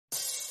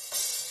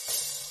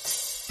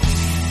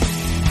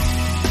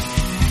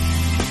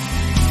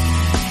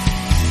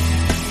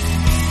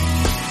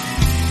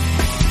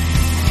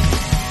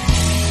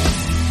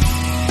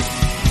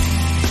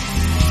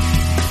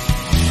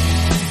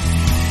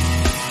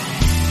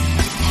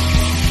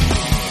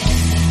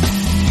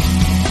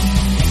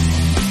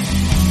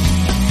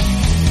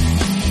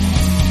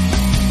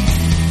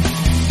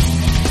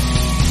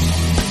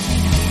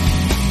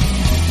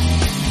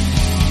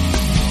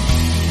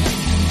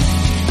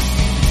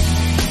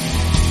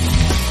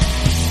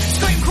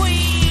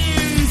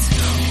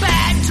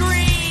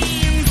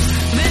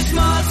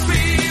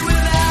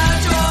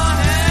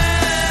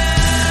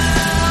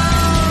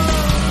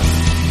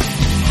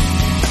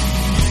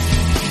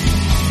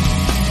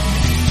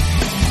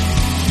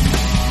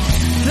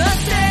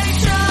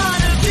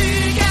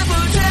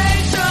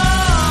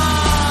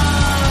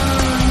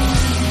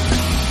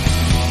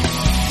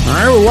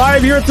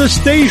live here at the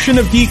station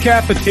of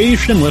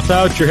Decapitation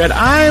Without Your Head.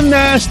 I'm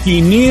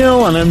Nasty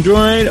Neil, and I'm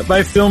joined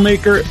by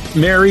filmmaker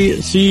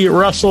Mary C.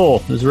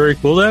 Russell. It's very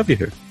cool to have you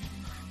here.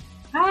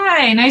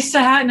 Hi, nice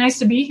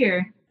to be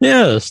here.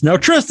 Yes. Now,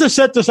 Trista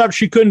set this up.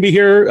 She couldn't be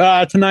here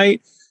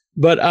tonight,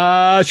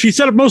 but she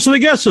set up most of the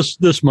guests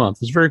this month.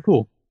 It's very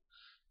cool.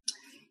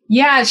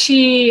 Yeah,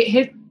 she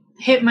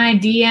hit my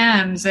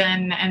DMs,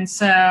 and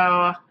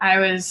so I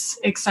was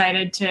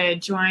excited to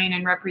join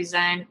and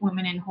represent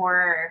women in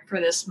horror for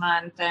this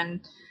month, and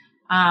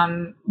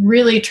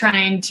really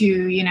trying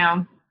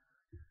to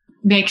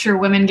make sure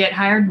women get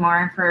hired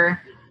more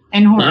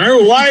in horror.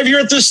 We're live here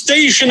at the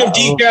station of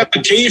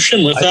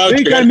Decapitation Without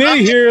Your Head. I may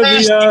hear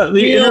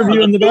the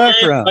interview in the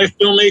background. By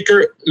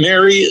filmmaker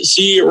Mary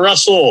C.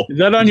 Russell. Is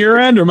that on your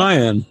end or my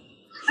end?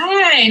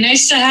 Hi,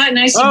 nice to be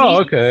here.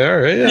 Oh, okay,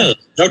 all right. Yeah.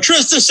 Now,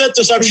 Trista set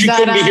this up. She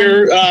couldn't be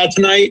here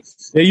tonight.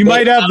 Yeah, you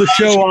might have the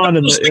show on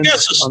in the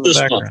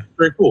background. Month.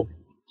 Very cool.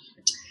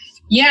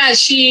 Yeah,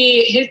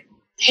 she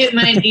hit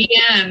my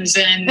DMs,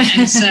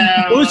 and so.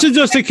 Well, this is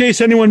just in case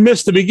anyone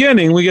missed the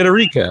beginning. We get a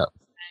recap.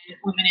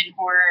 Women in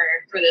horror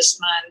for this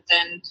month,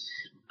 and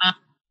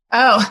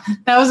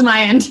that was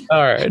my end.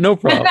 All right, no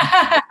problem.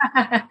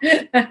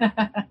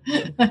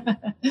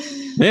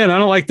 Man, I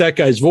don't like that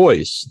guy's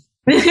voice.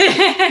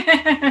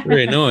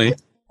 Very annoying.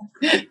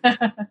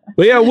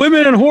 But yeah,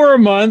 Women in Horror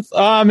Month.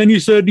 And you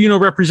said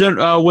represent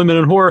women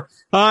in horror.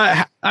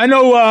 I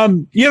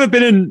know you haven't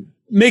been in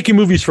making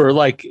movies for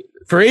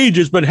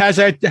ages, but how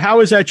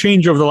has that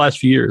changed over the last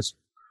few years?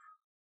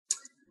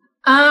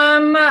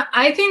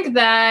 I think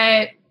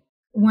that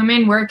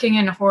women working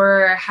in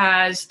horror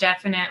has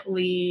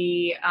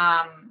definitely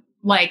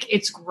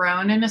it's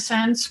grown in a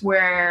sense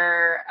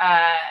where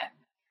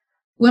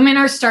women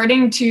are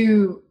starting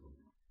to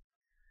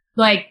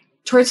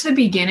towards the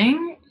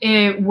beginning,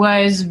 it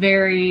was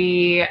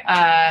very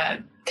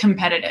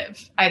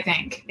competitive. I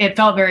think it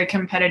felt very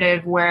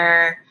competitive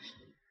where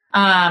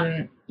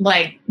no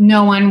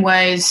one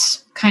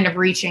was kind of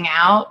reaching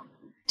out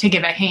to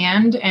give a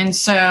hand. And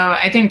so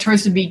I think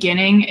towards the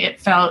beginning, it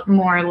felt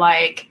more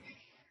like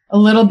a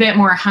little bit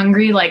more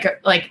hungry,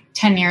 like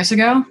 10 years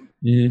ago.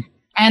 Mm-hmm.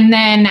 And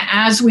then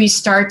as we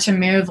start to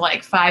move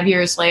 5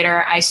 years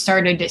later, I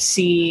started to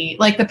see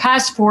the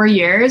past 4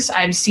 years,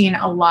 I've seen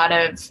a lot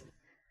of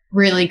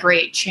really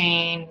great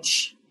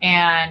change.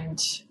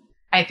 And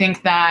I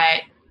think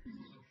that,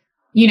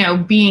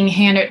 being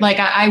handed,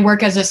 I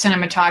work as a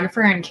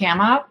cinematographer in cam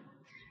op.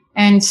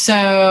 And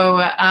so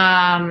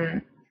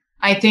I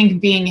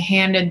think being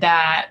handed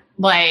that,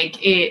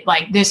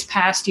 this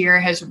past year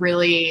has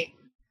really,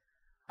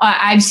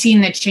 I've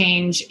seen the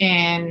change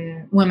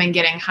in women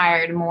getting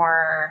hired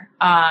more,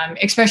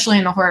 especially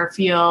in the horror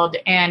field,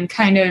 and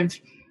kind of,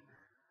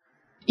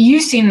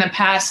 you've seen the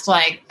past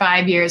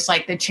 5 years,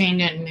 the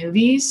change in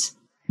movies,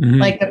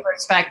 mm-hmm. The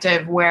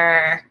perspective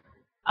where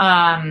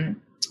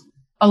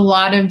a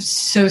lot of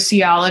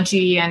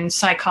sociology and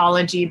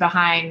psychology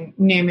behind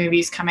new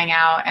movies coming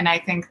out. And I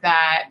think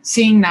that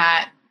seeing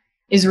that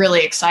is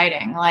really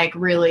exciting,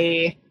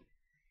 really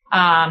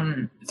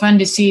fun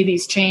to see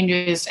these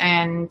changes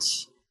and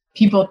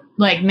people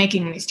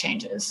making these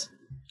changes.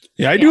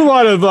 Yeah, I do a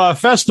lot of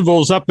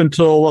festivals up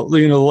until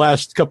the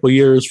last couple of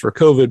years for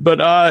COVID, but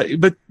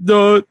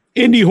the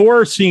indie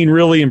horror scene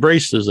really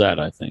embraces that,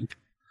 I think.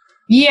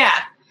 Yeah,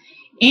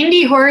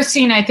 indie horror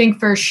scene, I think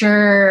for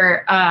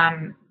sure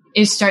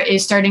is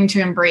starting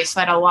to embrace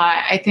that a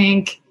lot. I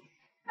think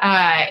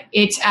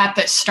it's at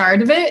the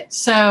start of it,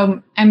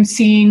 so I'm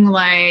seeing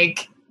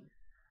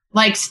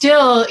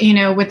still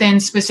within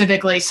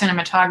specifically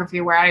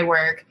cinematography where I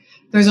work,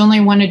 there's only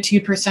 1%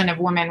 to 2% of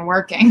women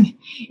working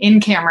in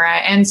camera.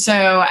 And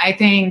so I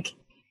think,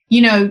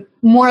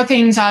 more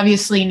things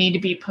obviously need to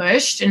be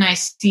pushed, and I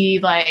see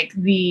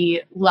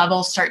the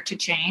levels start to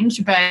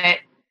change. But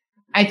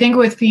I think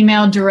with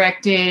female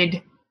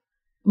directed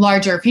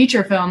larger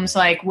feature films,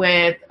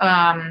 with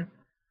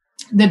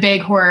the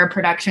big horror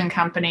production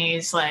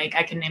companies, I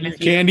can name a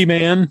few.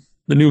 Candyman,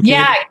 the new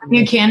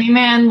new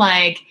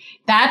Candyman,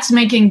 that's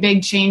making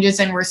big changes.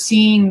 And we're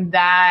seeing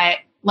that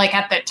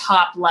at the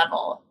top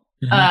level.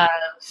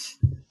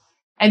 Mm-hmm.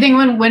 I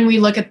think when we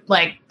look at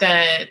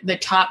the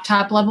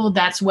top level,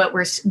 that's where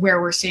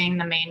we're seeing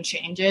the main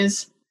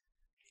changes.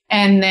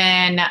 And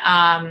then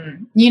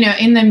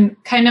in the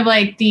kind of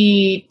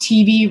the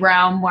TV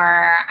realm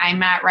where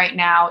I'm at right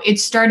now,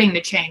 it's starting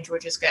to change,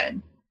 which is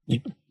good.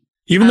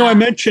 Even though I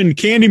mentioned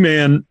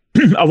Candyman,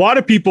 a lot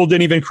of people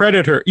didn't even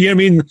credit her.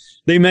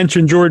 They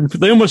mentioned Jordan.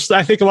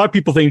 I think a lot of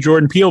people think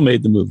Jordan Peele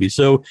made the movie.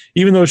 So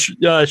even though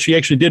she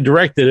actually did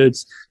direct it,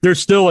 there's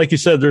still, like you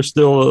said, there's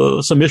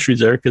still some issues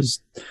there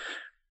because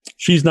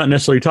she's not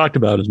necessarily talked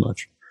about as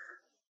much.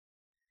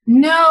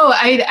 No,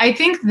 I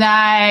think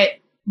that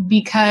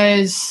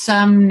because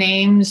some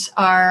names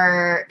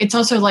are, it's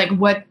also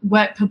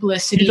what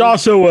publicity.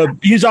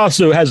 He's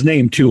also has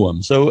name to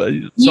him. So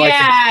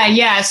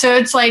yeah. So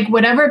it's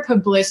whatever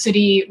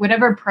publicity,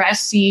 whatever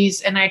press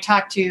sees. And I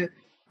talked to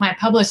my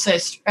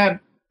publicist that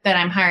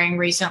I'm hiring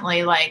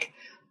recently,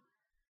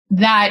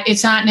 that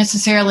it's not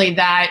necessarily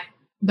that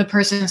the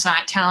person's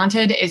not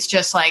talented. It's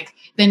just like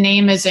the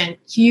name isn't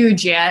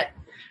huge yet,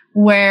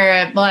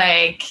 where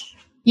like,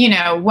 you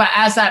know,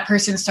 as that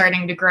person's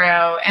starting to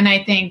grow. And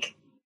I think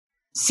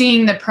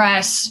seeing the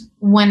press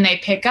when they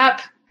pick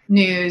up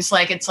news,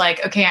 like it's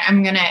like, okay,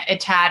 I'm going to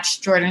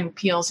attach Jordan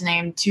Peele's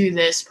name to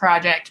this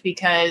project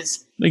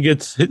because it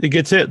gets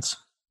hits.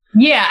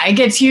 Yeah, it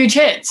gets huge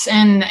hits.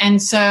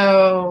 And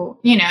so,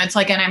 you know, it's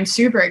like, and I'm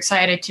super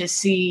excited to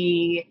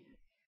see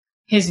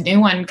his new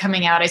one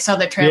coming out. I saw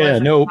the trailer.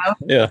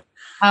 Yeah.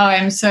 Oh,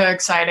 I'm so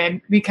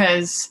excited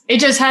because it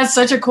just has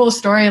such a cool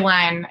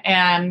storyline.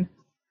 And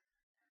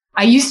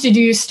I used to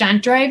do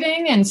stunt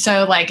driving. And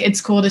so like, it's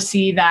cool to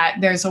see that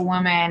there's a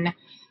woman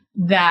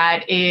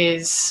that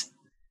is,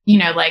 you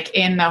know, like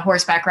in the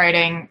horseback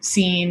riding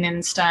scene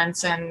and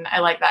stunts. And I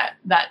like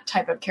that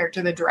type of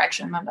character, the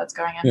direction that's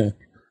going in. Yeah.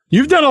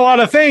 You've done a lot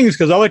of things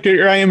because I looked at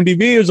your IMDb.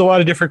 There's a lot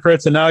of different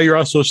credits, and now you're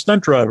also a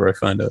stunt driver, I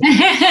find out.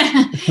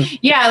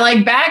 Yeah,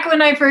 like back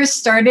when I first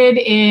started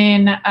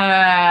in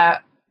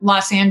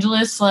Los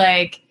Angeles,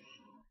 like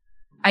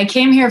I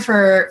came here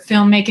for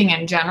filmmaking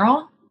in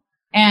general.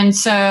 And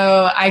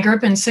so I grew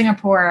up in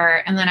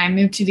Singapore, and then I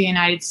moved to the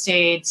United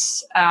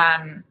States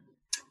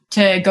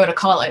to go to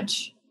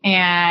college.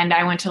 And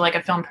I went to like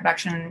a film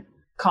production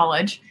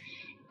college.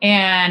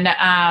 And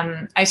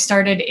I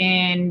started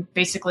in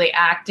basically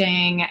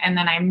acting, and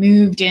then I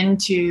moved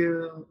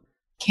into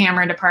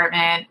camera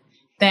department,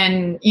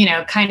 then, you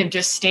know, kind of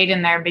just stayed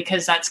in there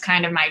because that's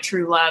kind of my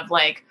true love,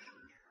 like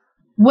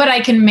what I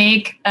can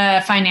make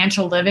a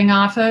financial living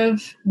off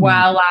of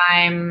while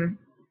I'm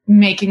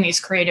making these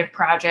creative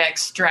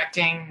projects,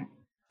 directing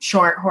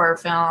short horror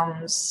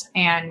films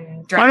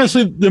and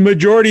honestly, the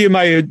majority of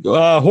my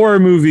horror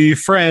movie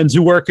friends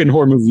who work in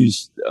horror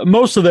movies,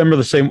 most of them are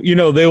the same. You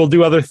know, they will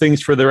do other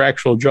things for their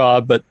actual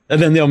job,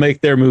 and then they'll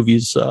make their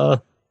movies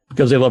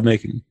because they love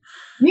making them.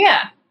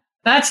 Yeah,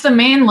 that's the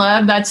main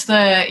love. That's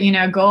the, you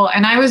know, goal.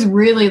 And I was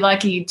really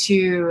lucky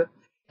to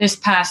this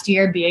past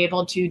year be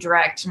able to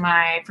direct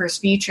my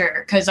first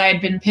feature because I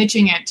had been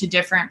pitching it to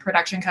different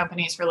production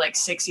companies for like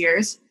 6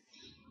 years.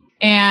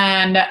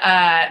 And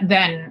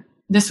then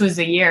this was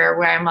the year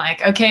where I'm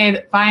like,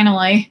 okay,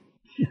 finally,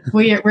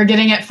 we're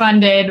getting it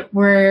funded.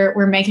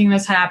 We're making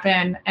this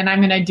happen, and I'm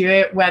going to do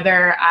it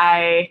whether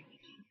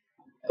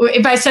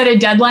if I set a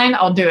deadline,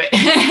 I'll do it.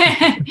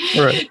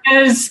 Right.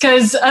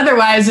 Because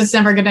otherwise it's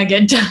never going to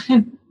get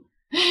done.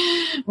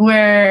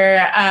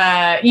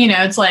 Where, you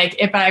know, it's like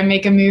if I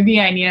make a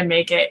movie, I need to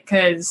make it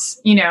because,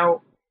 you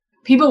know,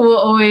 people will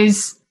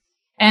always,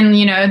 and,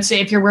 you know, it's,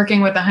 if you're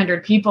working with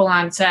 100 people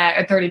on set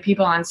or 30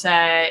 people on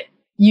set,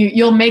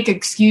 you'll make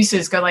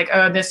excuses, go like,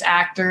 oh, this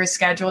actor's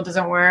schedule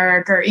doesn't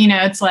work, or, you know,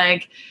 it's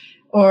like,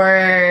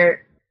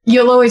 or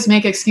you'll always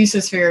make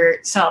excuses for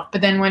yourself.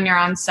 But then when you're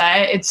on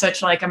set, it's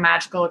such like a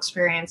magical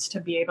experience to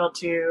be able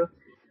to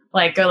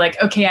like go like,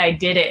 okay, I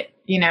did it,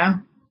 you know?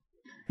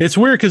 It's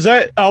weird because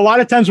a lot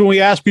of times when we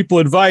ask people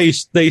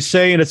advice, they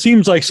say, and it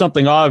seems like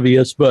something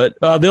obvious, but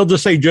they'll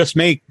just say, just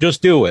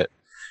do it.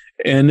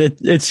 And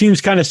it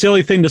seems kind of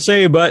silly thing to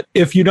say, but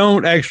if you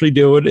don't actually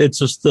do it, it's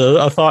just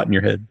a thought in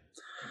your head.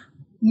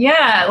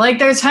 Yeah, like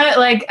there's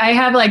like I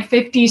have like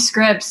 50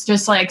 scripts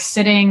just like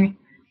sitting,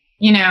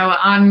 you know,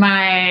 on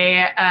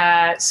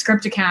my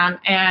script account,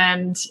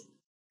 and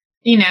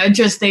you know,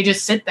 they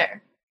just sit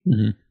there.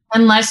 Mm-hmm.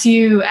 Unless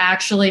you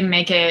actually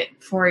make it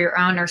for your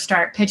own or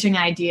start pitching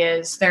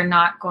ideas, they're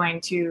not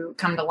going to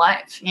come to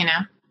life, you know.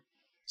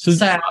 So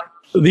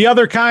the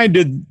other kind,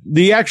 did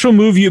the actual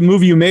movie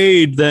you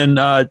made then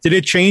did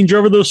it change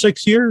over those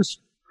 6 years?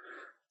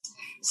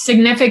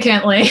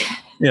 Significantly.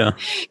 Yeah.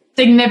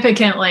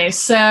 Significantly.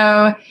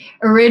 So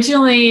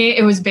originally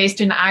it was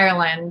based in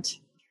Ireland,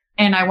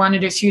 and I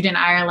wanted to shoot in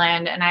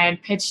Ireland, and I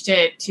had pitched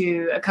it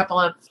to a couple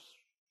of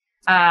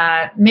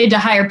mid to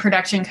higher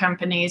production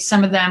companies.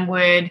 Some of them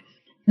would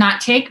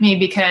not take me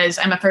because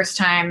I'm a first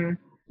time,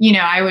 you know,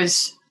 I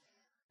was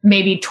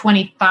maybe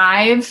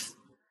 25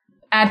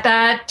 at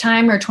that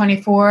time, or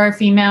 24,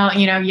 female,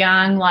 you know,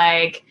 young,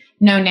 like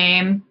no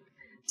name.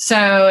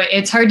 So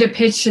it's hard to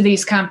pitch to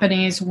these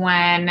companies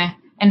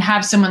and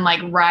have someone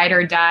like ride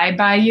or die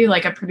by you,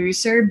 like a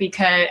producer,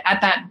 because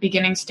at that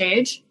beginning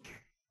stage.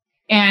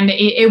 And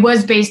it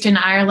was based in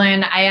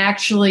Ireland. I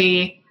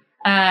actually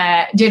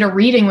did a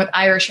reading with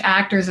Irish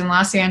actors in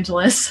Los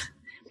Angeles.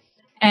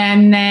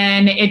 And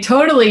then it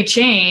totally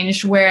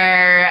changed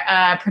where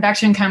a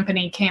production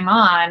company came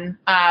on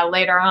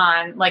later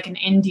on, like an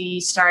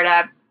indie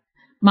startup,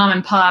 mom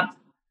and pop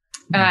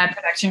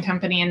production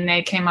company. And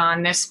they came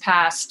on this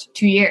past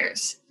 2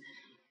 years.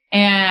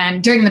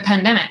 And during the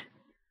pandemic.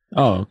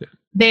 Oh, okay.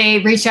 They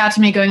reached out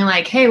to me going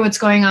like, hey, what's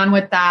going on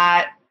with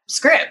that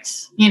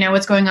script? You know,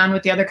 what's going on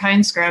with the Other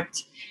Kind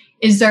script?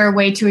 Is there a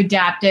way to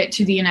adapt it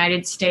to the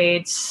United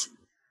States?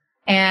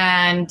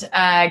 And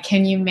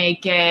can you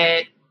make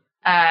it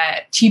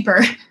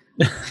cheaper?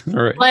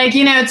 Right. Like,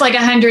 you know, it's like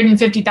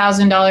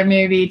 $150,000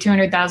 movie,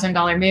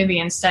 $200,000 movie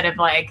instead of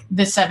like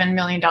the $7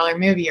 million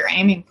movie you're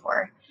aiming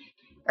for.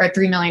 or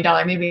 $3 million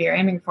movie you're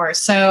aiming for.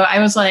 So I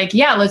was like,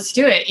 yeah, let's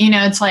do it.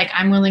 It's like,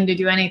 I'm willing to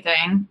do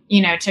anything,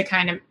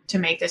 to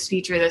make this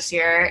feature this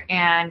year.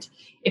 And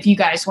if you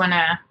guys want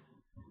to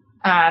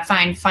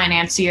find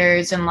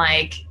financiers and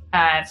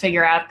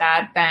figure out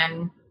that,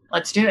 then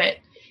let's do it.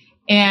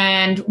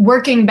 And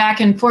working back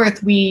and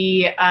forth,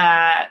 we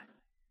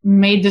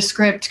made the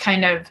script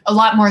kind of a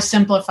lot more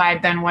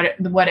simplified than what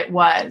it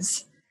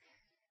was,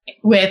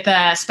 with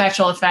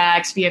special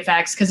effects,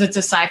 VFX, because it's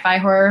a sci-fi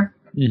horror.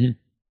 Mm-hmm.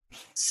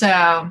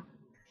 So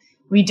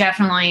we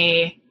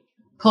definitely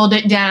pulled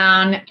it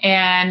down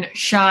and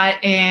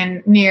shot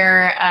in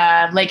near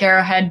Lake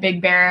Arrowhead,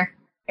 Big Bear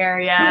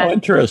area. Oh,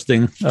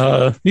 interesting.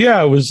 I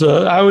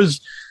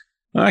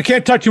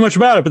can't talk too much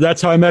about it, but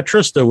that's how I met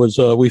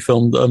Trista. We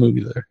filmed a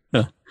movie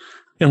there,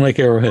 in Lake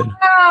Arrowhead.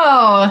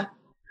 Oh,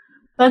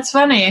 that's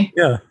funny.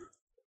 Yeah,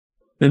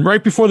 and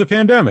right before the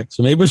pandemic,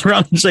 so maybe it was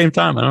around the same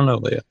time. I don't know,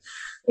 but yeah.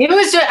 It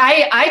was just,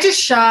 I just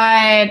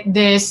shot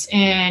this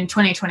in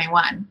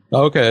 2021.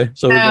 Okay,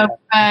 but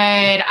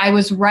I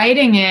was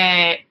writing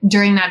it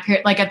during that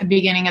period, at the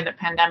beginning of the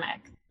pandemic.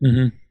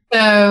 Mm-hmm.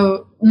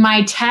 So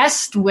my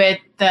test with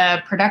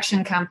the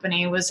production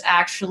company was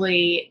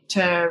actually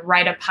to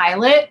write a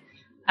pilot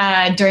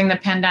during the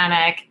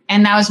pandemic,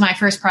 and that was my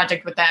first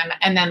project with them.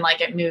 And then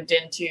it moved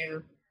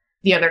into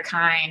The Other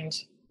Kind,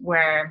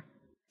 where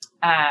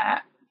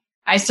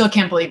I still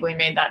can't believe we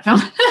made that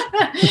film.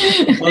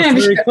 That's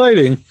very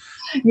exciting.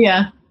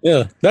 Yeah.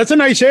 Yeah, that's a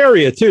nice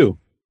area too.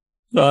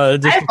 I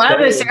love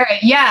this area.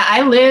 Yeah,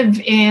 I live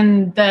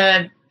in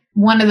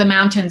one of the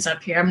mountains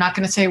up here. I'm not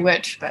going to say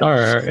which, but. All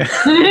right.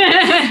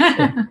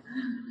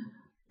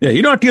 Yeah,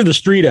 you don't have to give the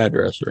street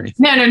address or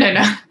anything.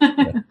 No.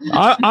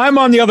 I'm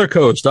on the other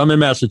coast. I'm in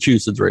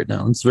Massachusetts right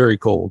now. It's very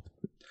cold.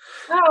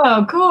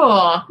 Oh,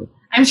 cool.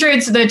 I'm sure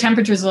the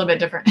temperature's a little bit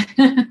different.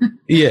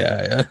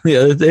 Yeah.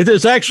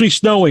 It's actually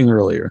snowing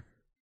earlier.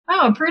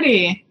 Oh,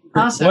 pretty.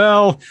 Awesome.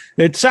 Well,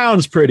 it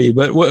sounds pretty,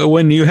 but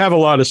when you have a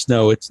lot of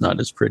snow, it's not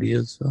as pretty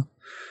as...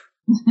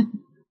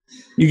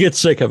 You get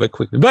sick of it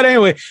quickly. But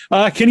anyway,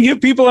 can you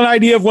give people an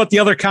idea of what The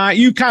Other Kind...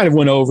 You kind of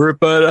went over it,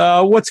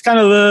 but what's kind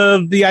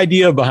of the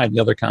idea behind The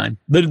Other Kind?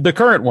 The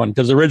current one,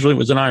 because originally it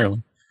was in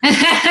Ireland.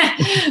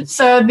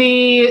 So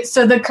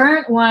the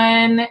current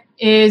one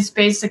is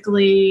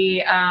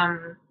basically...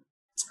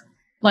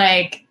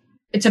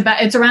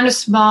 it's around a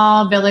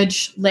small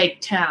village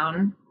lake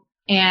town,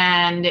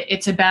 and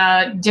it's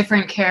about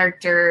different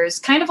characters,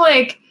 kind of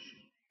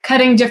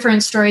cutting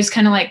different stories,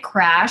 kind of like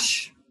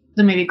Crash,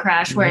 the movie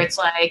Crash, mm-hmm. where it's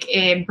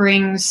it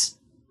brings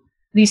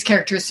these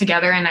characters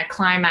together in a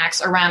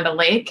climax around a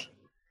lake.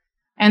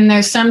 And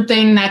there's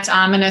something that's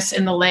ominous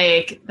in the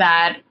lake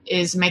that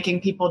is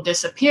making people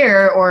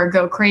disappear or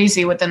go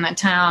crazy within the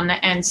town.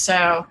 And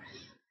so,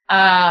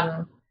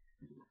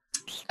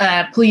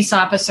 police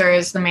officer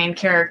is the main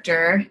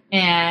character,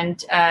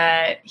 and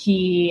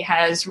he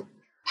has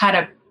had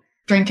a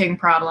drinking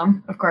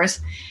problem, of course.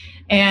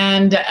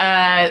 And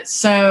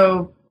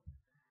so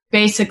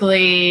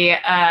basically,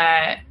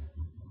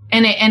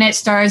 and it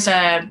stars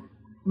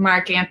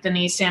Mark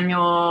Anthony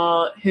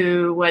Samuel,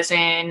 who was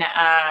in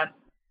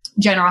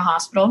General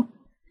Hospital,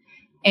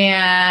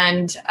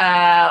 and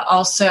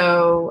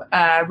also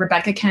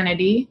Rebecca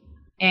Kennedy.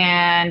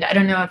 And I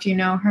don't know if you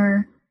know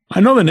her. I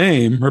know the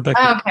name, Rebecca.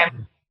 Oh, okay.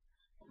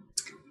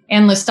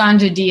 And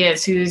Lestanja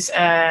Diaz, who's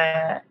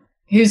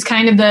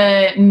kind of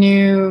the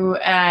new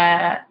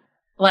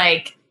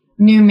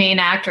new main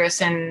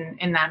actress in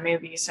that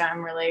movie. So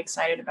I'm really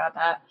excited about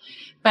that.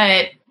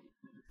 But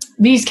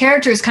these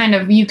characters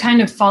you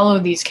kind of follow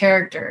these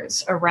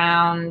characters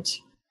around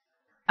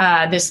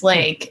this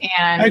lake.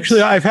 And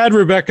actually, I've had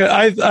Rebecca.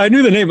 I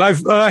knew the name.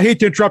 I hate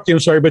to interrupt you. I'm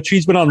sorry, but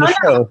she's been on the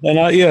show,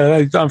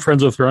 and I'm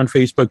friends with her on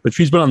Facebook. But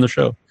she's been on the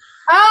show.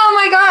 Oh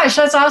my gosh,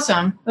 that's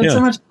awesome! That's so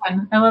much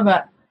fun. I love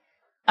that.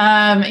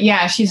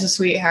 Yeah, she's a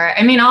sweetheart.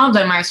 I mean, all of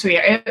them are sweet.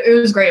 It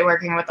was great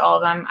working with all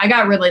of them. I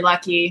got really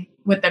lucky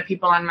with the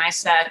people on my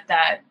set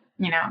that,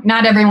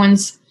 not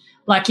everyone's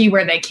lucky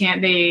where they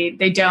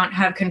don't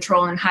have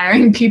control in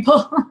hiring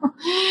people.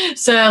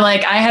 So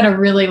I had a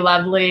really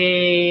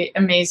lovely,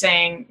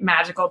 amazing,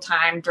 magical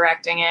time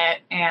directing it.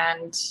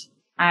 And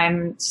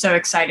I'm so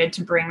excited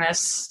to bring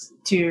this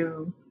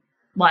to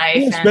life.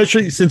 Yeah,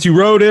 especially since you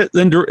wrote it,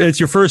 then it's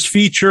your first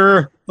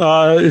feature.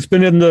 It's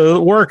been in the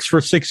works for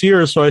 6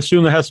 years, so I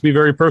assume it has to be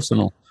very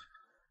personal.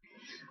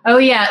 Oh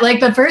yeah,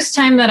 the first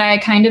time that I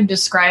kind of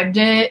described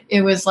it,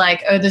 it was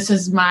oh, this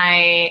is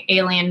my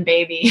alien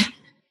baby.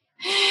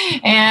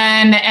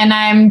 and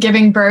I'm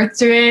giving birth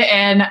to it,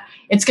 and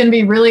it's going to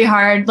be really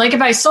hard.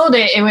 If I sold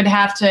it, it would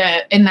have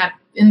to,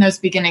 in those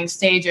beginning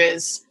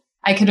stages,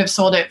 I could have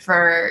sold it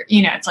for,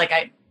 it's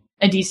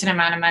a decent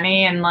amount of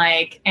money,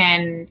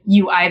 and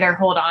you either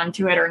hold on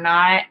to it or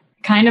not,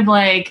 kind of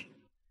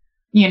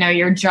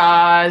your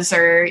Jaws,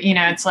 or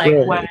it's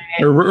right. What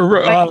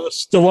or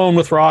Stallone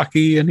with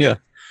Rocky, and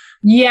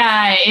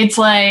yeah, it's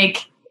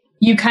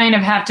you kind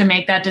of have to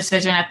make that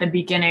decision at the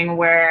beginning,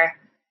 where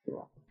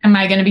am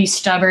I going to be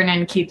stubborn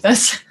and keep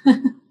this?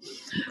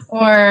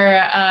 or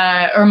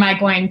am I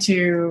going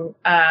to,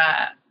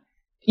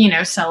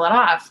 sell it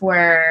off?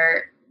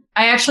 Where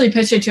I actually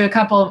pitched it to a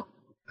couple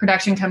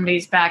production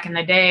companies back in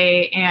the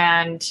day,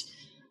 and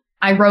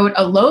I wrote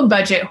a low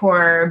budget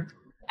horror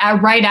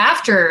right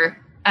after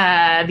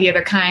The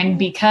Other Kind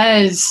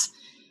because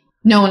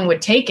no one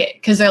would take it,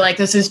 because they're like,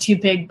 this is too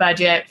big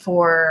budget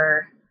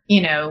for,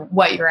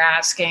 what you're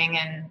asking.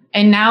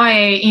 And now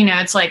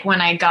it's like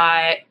when I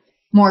got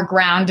more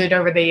grounded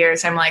over the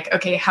years, I'm like,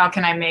 okay, how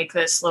can I make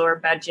this lower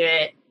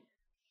budget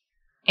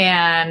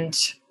and,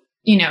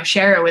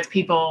 share it with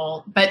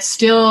people, but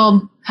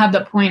still have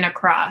the point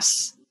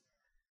across?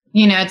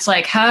 It's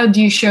like, how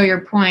do you show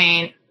your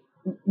point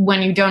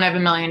when you don't have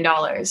 $1 million?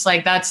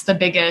 Like, that's the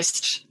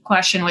biggest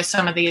question with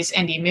some of these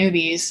indie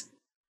movies,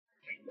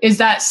 is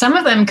that some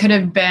of them could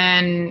have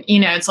been,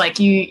 it's like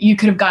you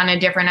could have gotten a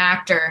different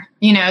actor.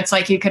 It's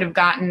like you could have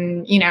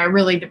gotten, it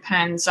really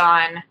depends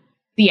on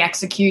the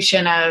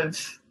execution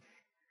of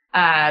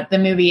the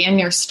movie in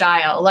your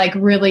style, like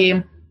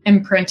really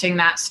imprinting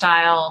that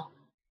style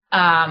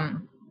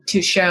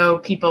to show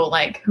people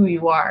like who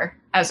you are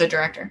as a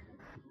director.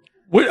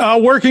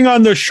 Working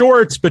on the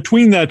shorts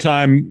between that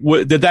time,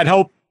 did that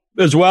help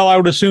as well, I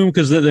would assume,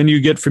 because then you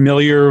get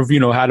familiar of,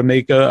 how to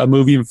make a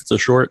movie if it's a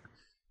short?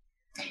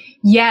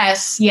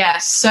 Yes.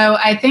 So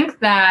I think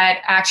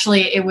that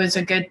actually it was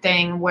a good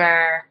thing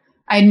where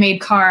I'd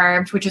made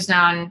Carved, which is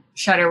now on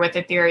Shudder with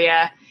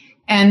Etheria.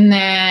 And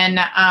then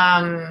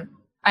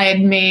I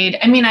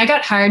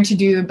got hired to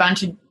do a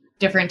bunch of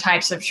different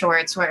types of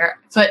shorts, where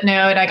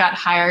Footnote, I got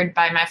hired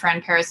by my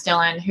friend Paris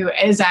Dillon, who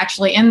is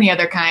actually in The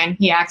Other Kind.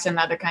 He acts in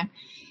The Other Kind.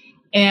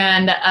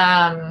 And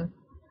I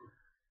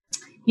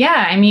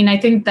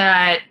think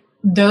that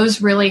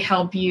those really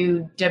help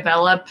you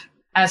develop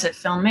as a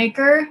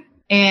filmmaker.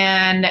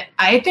 And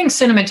I think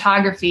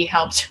cinematography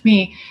helped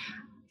me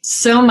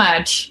so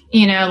much,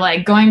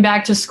 like going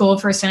back to school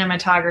for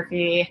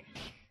cinematography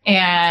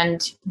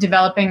and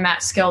developing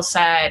that skill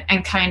set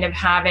and kind of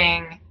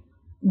having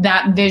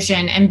that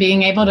vision and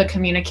being able to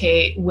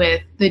communicate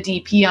with the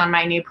DP on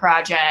my new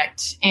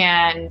project.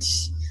 And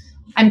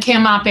I'm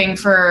cam-opping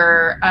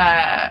for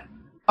a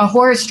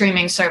horror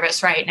streaming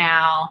service right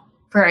now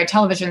for a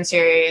television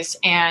series.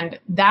 And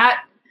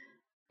that,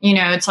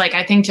 it's like,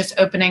 I think just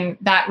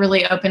that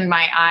really opened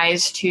my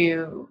eyes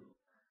to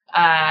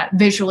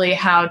visually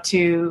how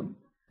to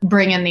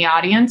bring in the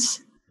audience.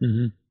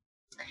 Mm-hmm.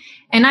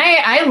 And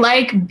I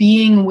like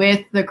being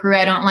with the crew.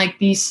 I don't like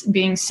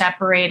being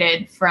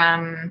separated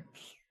from,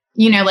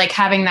 like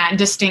having that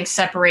distinct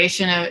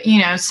separation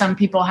of, some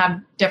people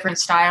have different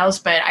styles,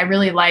 but I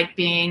really like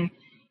being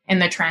in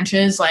the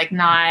trenches, like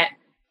not,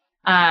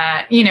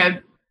 I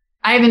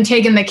haven't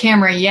taken the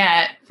camera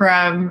yet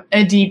from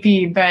a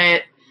DP,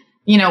 but,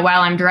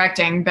 while I'm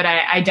directing, but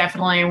I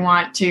definitely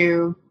want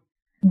to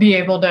be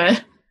able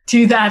to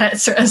do that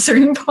at a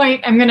certain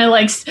point. I'm going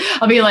to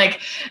I'll be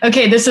like,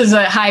 okay, this is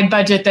a high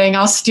budget thing.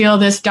 I'll steal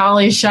this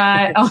dolly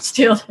shot. I'll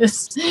steal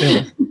this.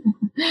 Yeah.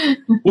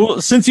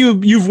 Well, since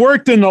you've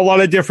worked in a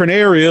lot of different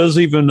areas,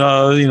 even,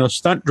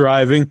 stunt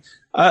driving,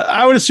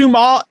 I would assume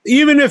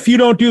even if you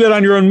don't do that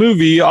on your own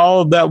movie,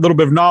 all of that little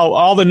bit of knowledge,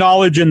 all the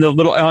knowledge in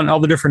on all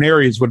the different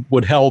areas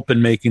would help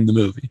in making the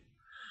movie.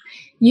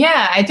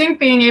 Yeah, I think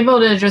being able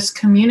to just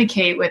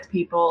communicate with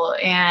people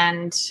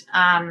and,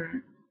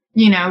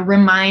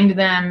 remind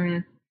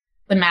them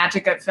the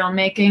magic of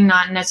filmmaking,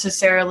 not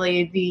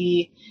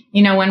necessarily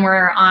when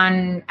we're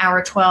on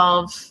hour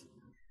 12,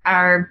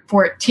 hour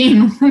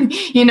 14,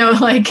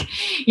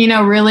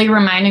 really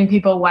reminding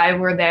people why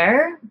we're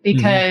there,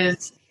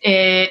 because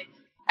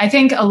I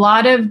think a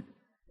lot of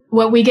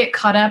what we get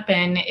caught up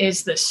in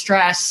is the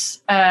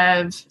stress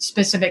of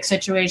specific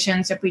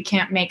situations if we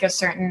can't make a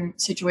certain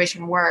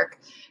situation work.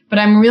 But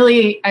I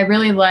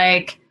really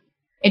like,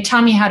 it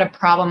taught me how to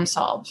problem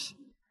solve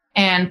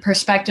and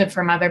perspective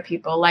from other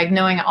people, like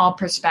knowing all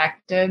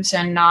perspectives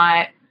and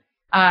not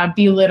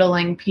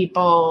belittling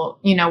people,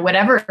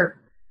 whatever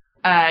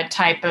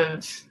type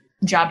of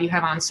job you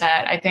have on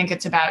set. I think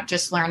it's about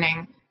just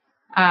learning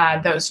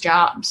those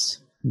jobs.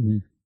 Mm-hmm.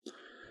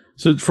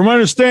 So from what I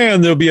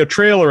understand, there'll be a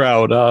trailer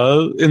out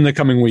in the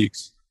coming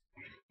weeks.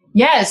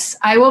 Yes,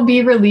 I will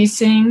be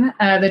releasing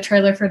the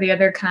trailer for The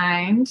Other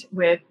Kind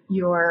with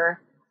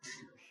your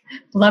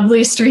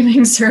lovely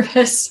streaming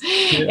service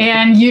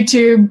and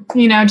YouTube,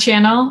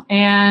 channel.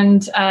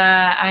 And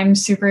I'm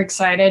super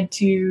excited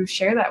to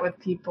share that with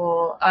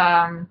people.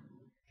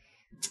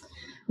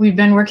 We've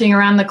been working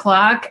around the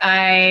clock.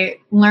 I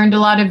learned a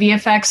lot of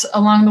VFX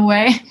along the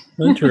way.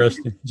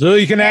 Interesting. So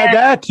you can add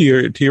that to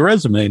your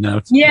resume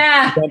now.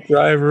 Yeah. Stunt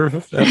driver.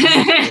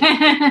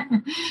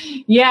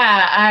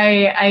 Yeah,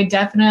 I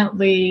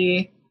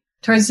definitely,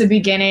 towards the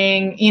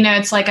beginning,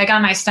 it's like I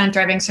got my stunt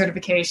driving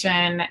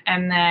certification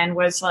and then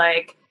was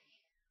like,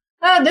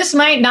 oh, this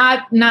might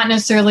not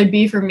necessarily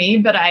be for me,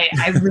 but I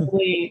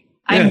really,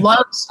 I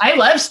love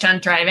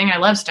stunt driving. I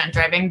love stunt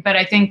driving, but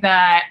I think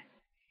that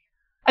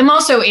I'm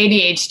also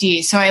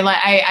ADHD, so I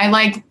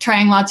like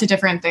trying lots of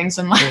different things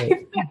in life.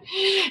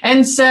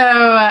 And so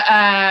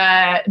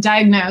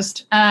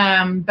diagnosed.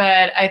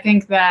 But I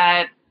think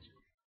that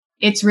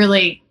it's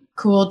really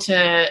cool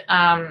to,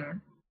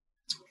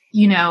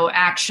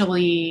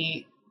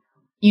 actually,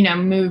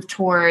 move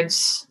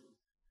towards.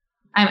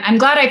 I'm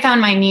glad I found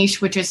my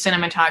niche, which is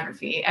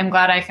cinematography. I'm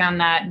glad I found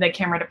the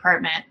camera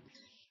department,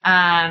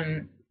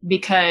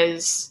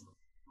 because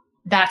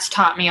that's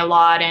taught me a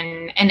lot,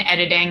 and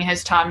editing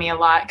has taught me a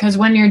lot. Because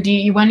when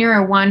you're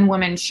a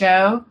one-woman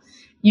show,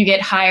 you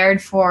get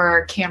hired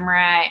for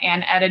camera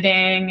and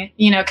editing,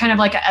 kind of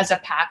like as a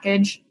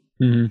package.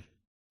 Mm-hmm.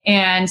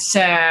 And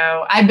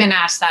so I've been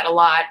asked that a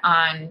lot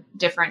on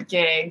different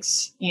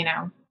gigs,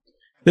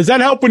 Does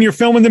that help when you're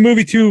filming the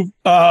movie too?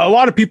 A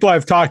lot of people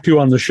I've talked to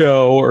on the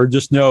show, or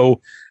just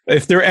know,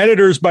 if they're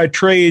editors by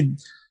trade,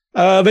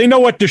 they know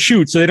what to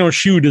shoot, so they don't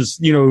shoot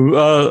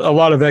a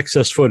lot of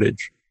excess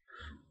footage.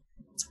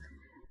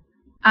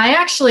 I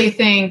actually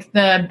think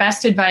the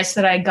best advice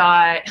that I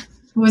got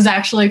was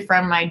actually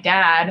from my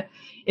dad,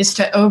 is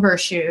to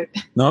overshoot.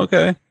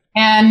 Okay.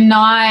 And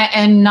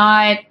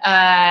not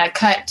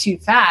cut too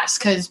fast,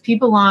 because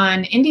people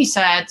on indie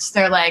sets,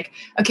 they're like,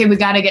 okay, we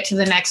got to get to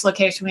the next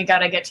location.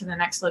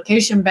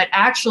 But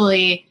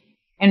actually,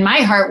 in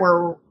my heart,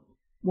 we're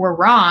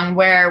wrong,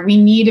 where we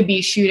need to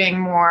be shooting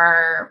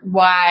more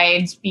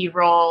wides,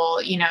 B-roll,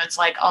 it's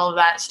like all of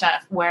that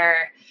stuff,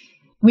 where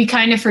we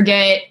kind of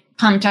forget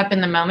pumped up in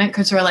the moment,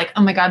 because we're like,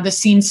 oh my God, the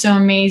scene's so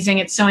amazing.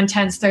 It's so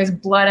intense. There's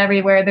blood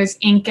everywhere. There's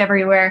ink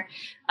everywhere.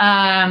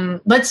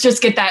 Let's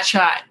just get that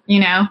shot,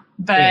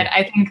 but yeah.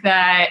 I think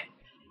that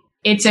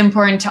it's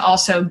important to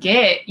also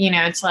get,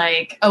 it's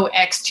like,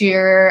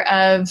 exterior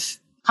of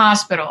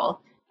hospital,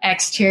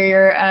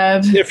 exterior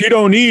of. If you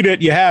don't need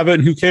it, you have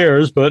it. Who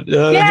cares? But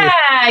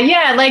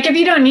yeah. Like if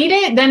you don't need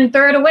it, then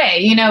throw it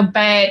away,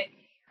 but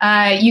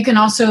you can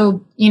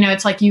also,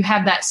 it's like you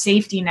have that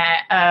safety net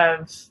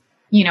of,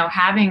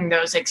 having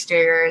those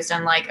exteriors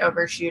and like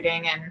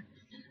overshooting.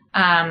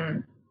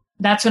 And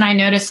that's when I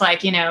noticed,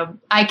 like,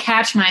 I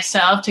catch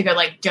myself to go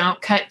like,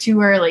 don't cut too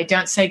early.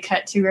 Don't say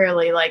cut too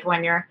early. Like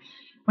when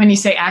you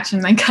say action,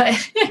 then cut.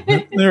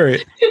 All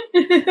right.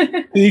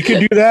 You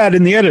can do that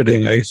in the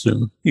editing, I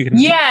assume.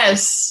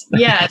 Yes.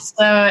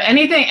 So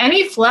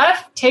any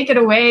fluff, take it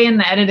away in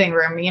the editing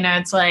room.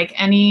 It's like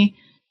any,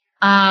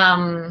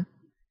 can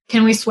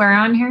we swear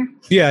on here?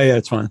 Yeah,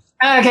 it's fine.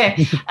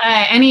 Okay.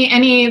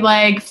 Any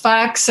like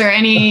fucks or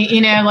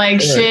any,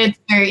 like shit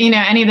or,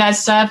 any of that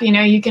stuff,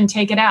 you can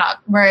take it out,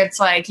 where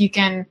it's like, you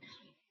can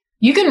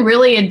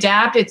really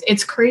adapt.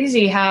 It's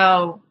crazy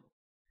how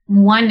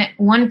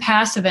one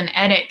pass of an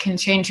edit can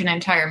change an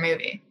entire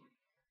movie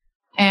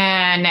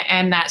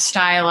and that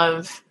style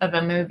of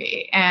a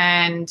movie.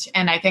 And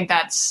I think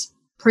that's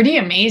pretty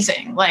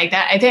amazing. Like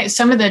that, I think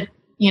some of the,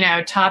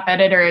 top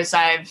editors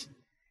I've,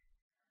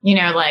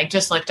 like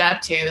just looked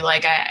up to,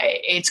 like,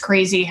 it's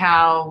crazy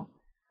how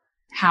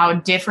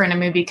different a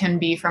movie can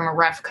be from a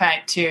rough cut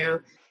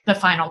to the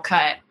final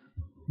cut.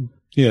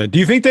 Yeah. Do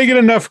you think they get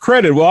enough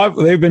credit? Well,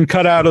 they've been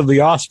cut out of the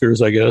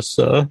Oscars, I guess,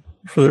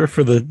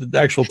 for the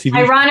actual TV.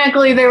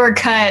 Ironically, they were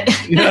cut.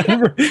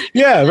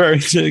 Yeah, very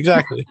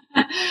exactly.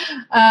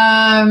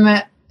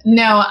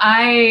 No,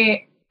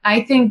 I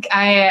think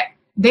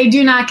they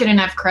do not get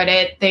enough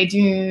credit. They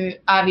do.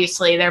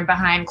 Obviously, they're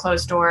behind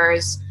closed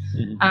doors.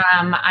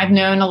 Mm-hmm. I've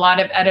known a lot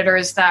of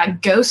editors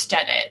that ghost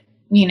edit.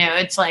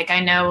 It's like, I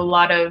know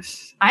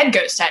I've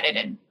ghost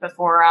edited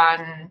before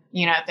on,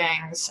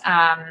 things.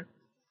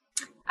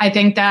 I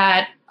think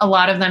that a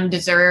lot of them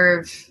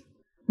deserve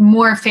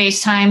more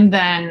face time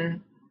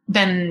than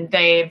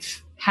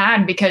they've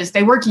had, because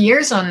they work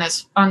years on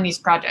these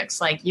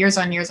projects, like years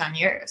on years on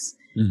years.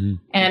 Mm-hmm.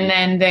 And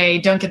then they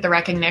don't get the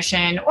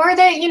recognition, or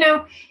they,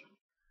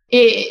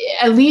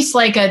 at least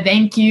like a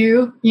thank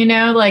you,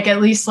 like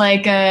at least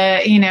like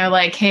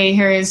like, hey,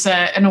 here's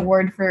an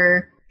award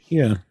for,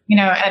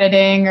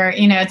 editing, or,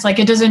 it's like,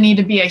 it doesn't need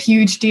to be a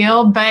huge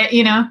deal, but,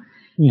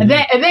 mm-hmm.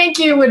 a thank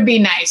you would be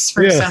nice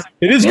for some.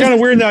 It is kind of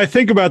weird now. I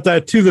think about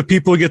that too. The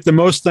people who get the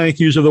most thank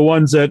yous are the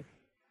ones that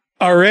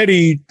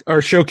already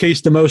are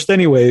showcased the most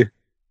anyway,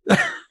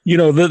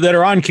 that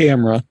are on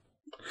camera.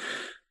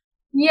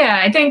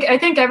 Yeah. I think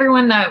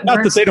everyone that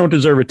not that they don't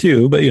deserve it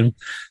too, but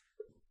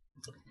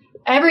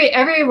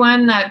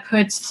everyone that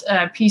puts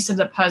a piece of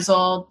the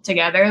puzzle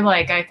together,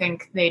 like, I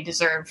think they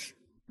deserve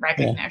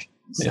recognition.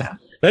 Yeah.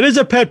 That is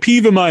a pet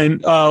peeve of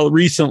mine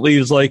recently,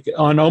 is like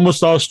on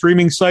almost all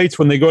streaming sites,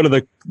 when they go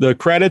to the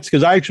credits,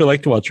 because I actually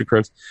like to watch the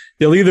credits,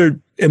 they'll either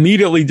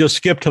immediately just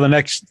skip to the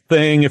next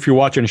thing. If you're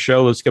watching a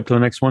show, they'll skip to the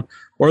next one,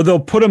 or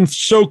they'll put them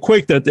so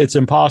quick that it's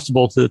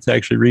impossible to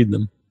actually read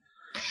them.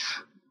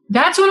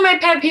 That's one of my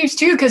pet peeves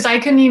too, because I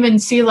couldn't even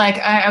see, like,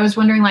 I was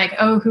wondering, like,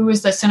 who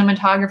was the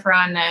cinematographer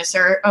on this,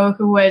 or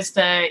who was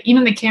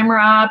even the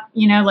camera op,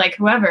 like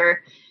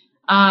whoever.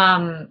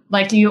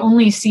 Like, you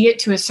only see it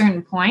to a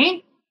certain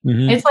point.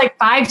 Mm-hmm. It's like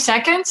 5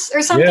 seconds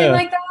or something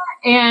like that.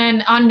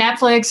 And on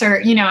Netflix or,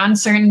 on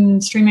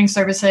certain streaming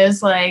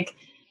services, like,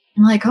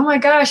 I'm like, oh my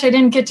gosh, I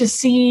didn't get to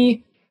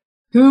see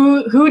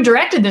who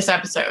directed this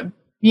episode.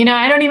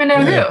 I don't even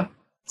know who.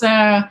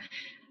 So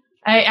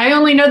I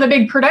only know the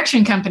big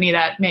production company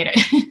that made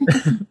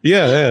it.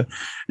 Yeah.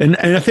 And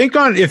I think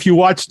if you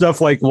watch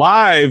stuff like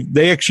live,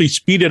 they actually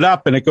speed it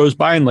up and it goes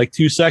by in like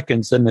 2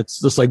 seconds, and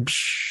it's just like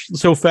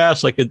so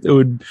fast, like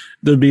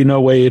there'd be no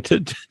way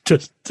to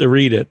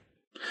read it.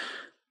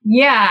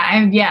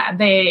 Yeah,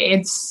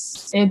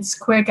 it's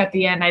quick at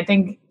the end. I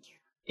think,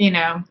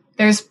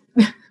 there's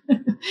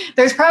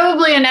there's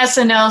probably an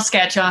SNL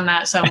sketch on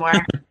that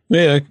somewhere.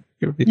 Yeah.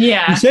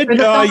 Yeah. You said,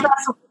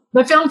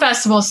 the film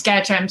festival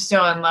sketch I'm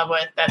still in love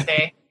with that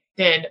they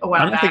did a while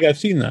back. I don't think I've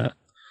seen that.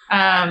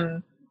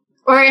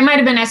 Or it might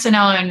have been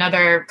SNL or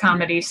another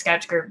comedy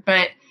sketch group,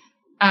 but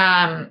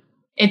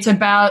it's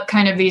about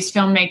kind of these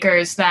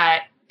filmmakers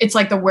that it's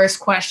like the worst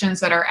questions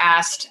that are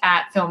asked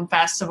at film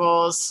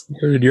festivals.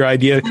 Where did your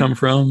idea come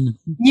from?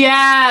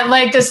 Yeah,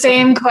 like the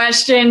same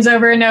questions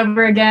over and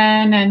over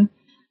again. And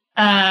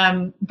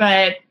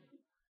but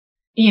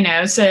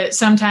so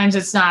sometimes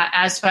it's not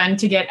as fun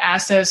to get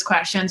asked those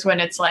questions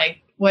when it's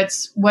like,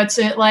 what's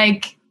it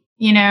like,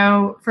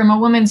 from a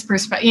woman's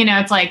perspective,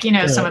 it's like,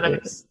 some of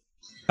those.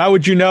 How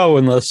would you know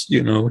unless,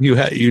 you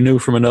knew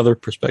from another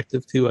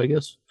perspective too, I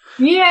guess.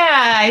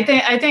 Yeah,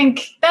 I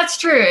think that's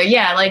true.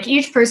 Yeah. Like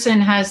each person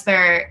has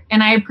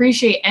and I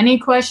appreciate any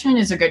question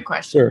is a good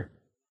question. Sure.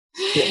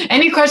 Yeah.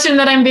 Any question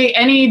that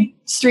any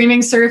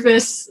streaming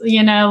service,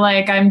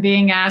 like I'm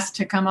being asked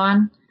to come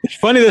on. It's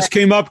funny this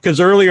came up because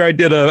earlier I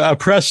did a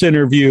press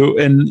interview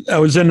and I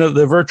was in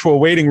the virtual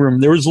waiting room.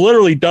 There was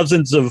literally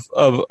dozens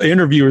of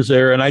interviewers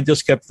there, and I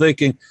just kept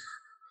thinking,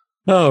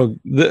 oh,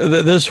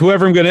 this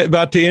whoever I'm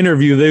about to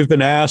interview, they've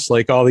been asked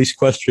like all these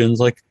questions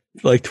like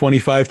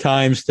 25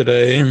 times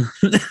today.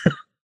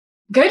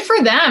 Good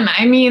for them.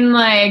 I mean,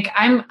 like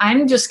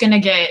I'm just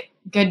gonna get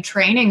good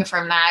training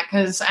from that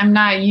because I'm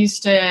not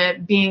used to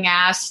being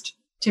asked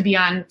to be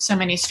on so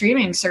many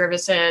streaming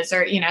services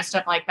or,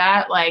 stuff like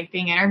that, like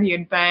being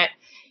interviewed. But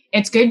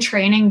it's good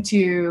training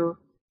to,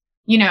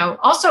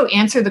 also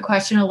answer the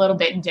question a little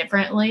bit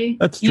differently.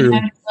 That's true.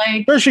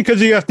 Especially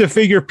because you have to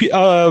figure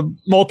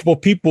multiple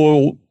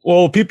people.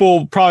 Well,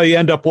 people probably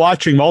end up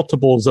watching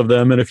multiples of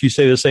them. And if you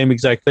say the same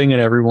exact thing in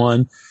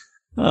everyone,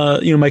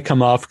 might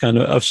come off kind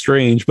of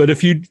strange. But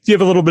if you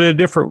give a little bit of a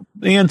different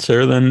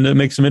answer, then it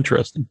makes them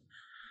interesting.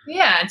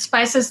 Yeah, it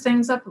spices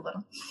things up a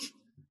little.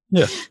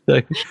 Yeah,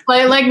 exactly.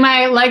 like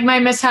my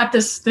mishap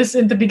this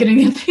at the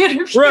beginning of the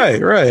interview.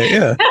 Right.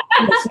 Yeah,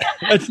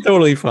 that's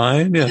totally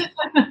fine. Yeah,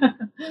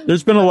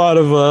 there's been a lot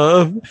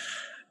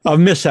of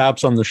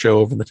mishaps on the show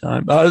over the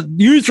time.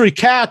 Usually,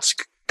 cats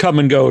come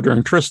and go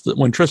during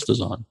when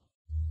Trista's on.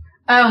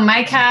 Oh,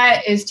 my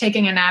cat is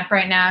taking a nap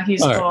right now.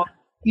 He's cool. Right.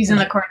 He's in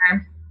the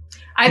corner.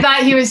 I thought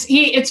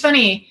it's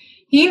funny.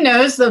 He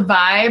knows the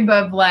vibe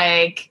of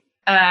like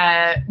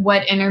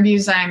what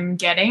interviews I'm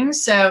getting.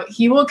 So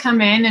he will come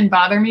in and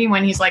bother me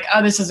when he's like,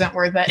 oh, this isn't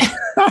worth it.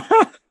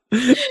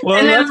 Well,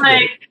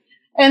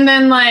 and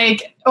then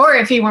or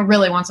if he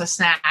really wants a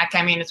snack,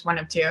 I mean, it's one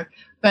of two,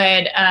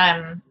 but,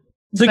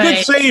 it's a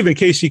good save in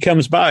case he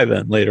comes by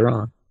then later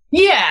on.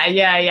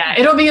 Yeah.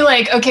 It'll be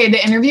like, okay,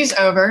 the interview's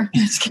over.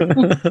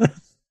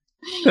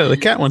 Yeah, the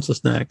cat wants a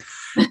snack.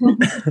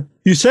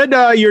 You said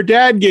your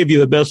dad gave you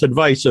the best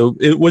advice. So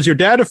is your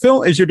dad a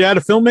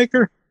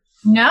filmmaker?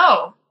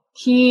 No.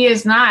 He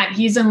is not.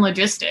 He's in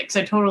logistics,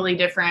 a totally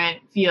different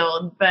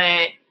field.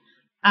 But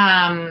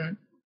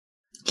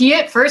he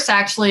at first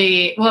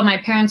actually, my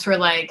parents were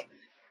like,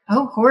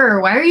 oh, horror.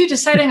 Why are you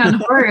deciding on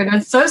horror?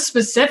 That's so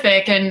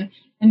specific and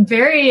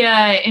very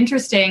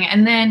interesting.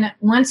 And then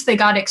once they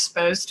got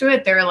exposed to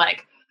it, they were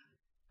like,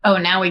 oh,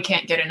 now we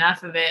can't get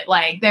enough of it.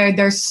 Like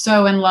they're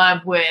so in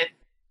love with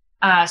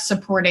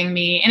supporting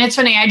me. And it's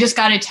funny. I just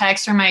got a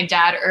text from my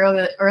dad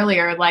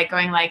earlier, like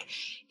going like,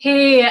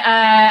 hey,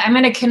 I'm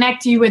going to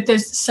connect you with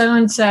this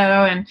so-and-so.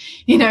 And,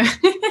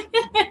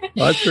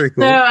 that's very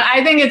cool. So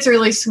I think it's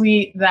really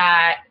sweet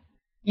that,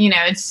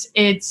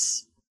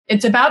 it's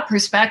about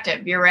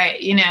perspective. You're right.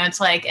 It's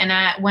like,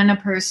 and when a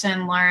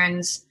person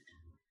learns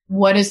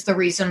what is the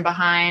reason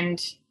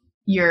behind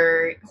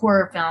your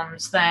horror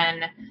films,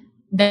 then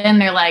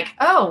they're like,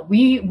 oh,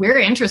 we're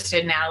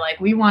interested now.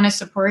 Like, we want to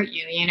support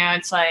you.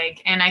 It's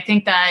like, and I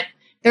think that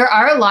there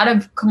are a lot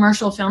of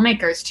commercial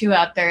filmmakers too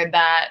out there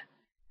that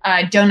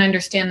don't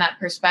understand that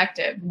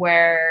perspective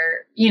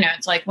where,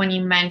 it's like when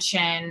you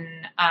mention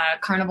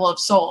Carnival of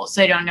Souls,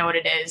 they don't know what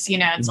it is,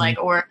 it's like,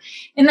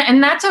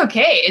 and that's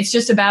okay. It's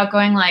just about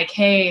going like,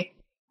 hey,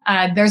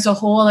 there's a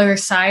whole other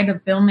side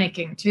of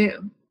filmmaking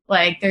too.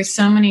 Like there's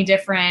so many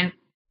different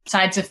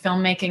sides of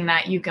filmmaking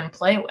that you can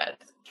play with.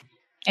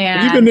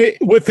 And even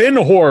within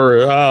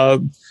horror,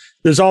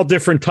 there's all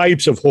different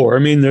types of horror. I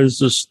mean, there's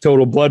this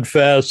total blood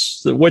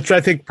fest, which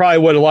I think probably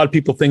what a lot of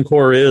people think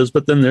horror is,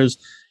 but then there's,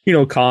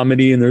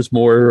 comedy and there's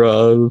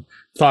more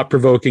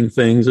thought-provoking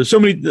things. There's so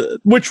many,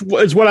 which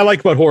is what I like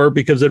about horror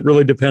because it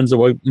really depends on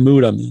what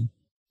mood I'm in.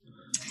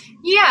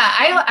 Yeah,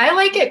 I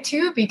like it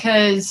too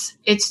because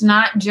it's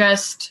not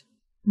just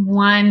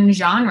one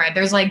genre.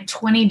 There's like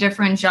 20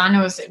 different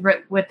genres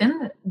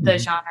within the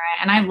genre.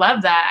 And I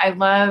love that.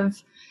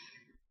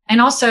 and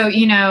also,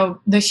 you know,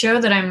 the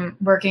show that I'm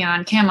working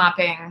on, Cam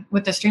Mopping,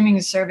 with the streaming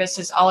service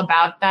is all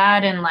about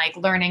that, and like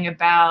learning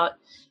about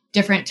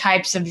different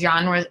types of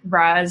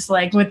genres,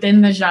 like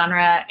within the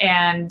genre,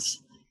 and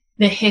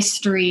the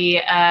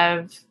history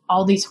of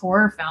all these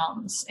horror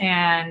films,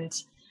 and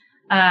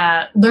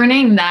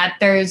learning that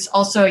there's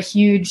also a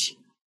huge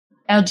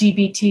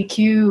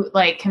LGBTQ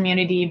like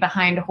community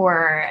behind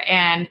horror,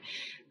 and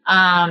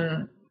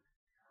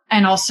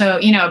also,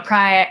 you know,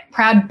 proud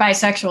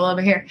bisexual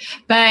over here.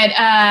 But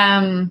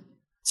I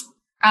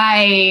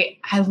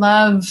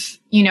love,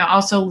 you know,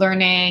 also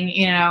learning,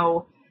 you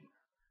know,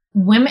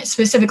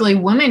 specifically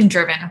women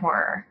driven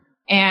horror,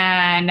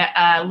 and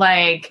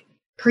like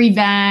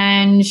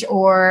Prevenge,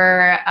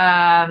 or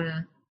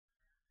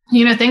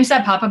you know, things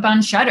that pop up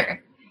on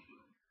Shudder.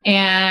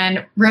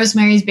 And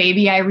Rosemary's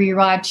Baby I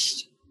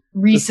rewatched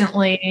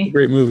recently.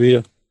 Great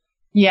movie.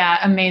 Yeah,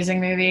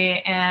 amazing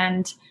movie.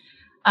 And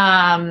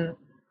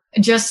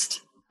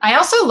just, I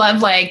also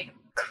love like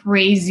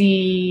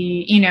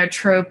crazy, you know,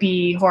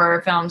 tropey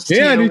horror films too.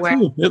 Yeah, I do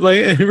too.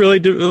 It really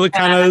do. It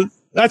kind of,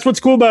 that's what's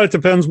cool about it.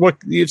 Depends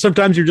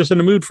sometimes you're just in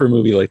a mood for a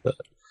movie like that.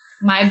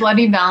 My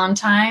Bloody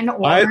Valentine.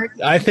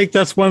 I think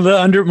that's one of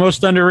the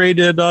most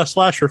underrated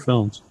slasher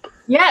films.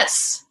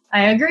 Yes,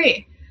 I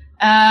agree.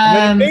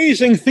 An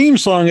amazing theme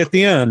song at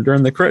the end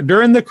during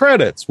the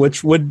credits,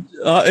 which would,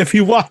 if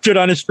you watch it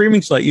on a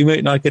streaming site, you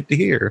might not get to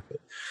hear.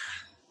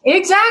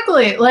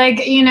 Exactly.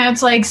 Like, you know,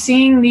 it's like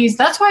seeing these.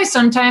 That's why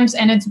sometimes,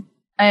 and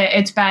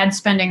it's bad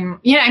spending.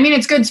 Yeah, I mean,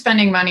 it's good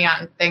spending money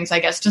on things, I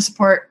guess, to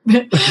support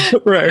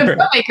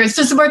filmmakers,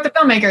 to support the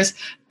filmmakers,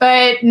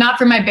 but not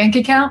for my bank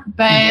account.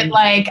 But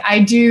like, I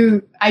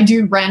do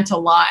rent a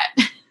lot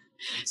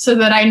so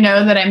that I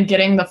know that I'm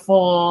getting the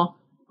full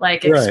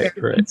like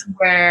experience.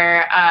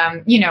 Where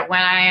you know,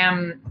 when I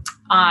am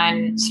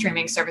on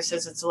streaming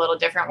services, it's a little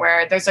different.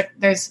 Where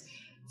there's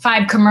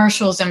 5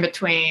 commercials in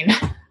between,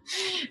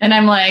 and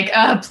I'm like,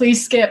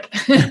 please skip.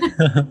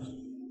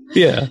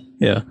 Yeah.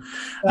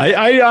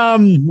 I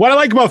what I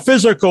like about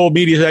physical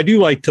media is I do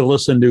like to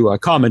listen to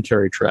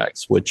commentary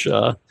tracks, which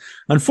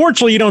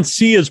unfortunately you don't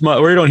see as much,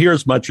 or you don't hear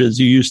as much as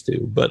you used to.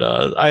 But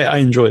I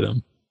enjoy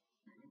them.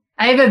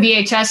 I have a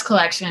VHS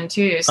collection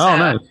too. So,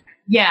 nice.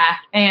 Yeah,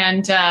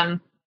 and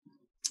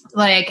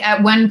like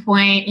at one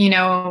point, you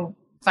know,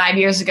 5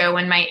 years ago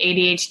when my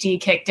ADHD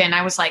kicked in,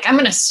 I was like, I'm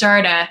going to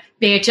start a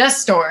VHS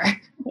store.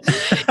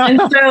 And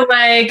so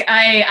like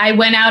I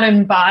went out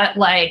and bought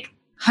like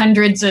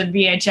hundreds of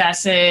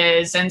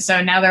VHSs, and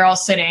so now they're all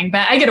sitting,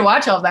 but I get to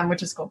watch all of them,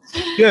 which is cool.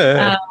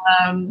 Yeah.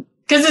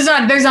 Because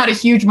there's not a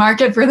huge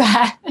market for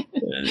that.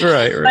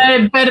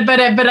 Right.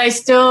 But I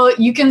still,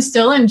 you can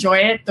still enjoy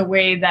it the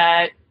way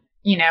that,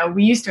 you know,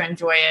 we used to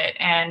enjoy it,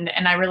 and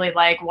I really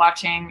like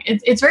watching.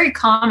 It's very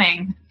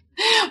calming.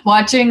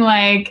 Watching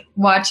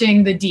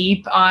the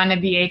Deep on a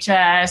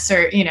VHS,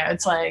 or, you know,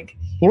 it's like.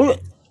 Well,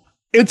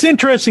 it's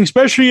interesting,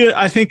 especially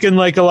I think in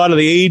like a lot of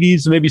the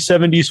 80s, maybe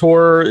 70s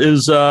horror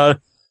is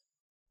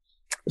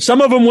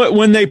some of them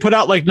when they put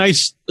out like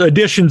nice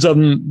editions of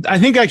them, I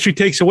think actually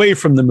takes away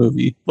from the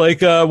movie.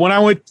 Like when I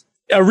went,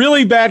 a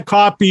really bad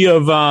copy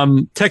of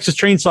Texas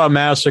Chainsaw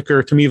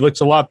Massacre to me looks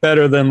a lot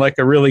better than like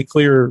a really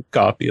clear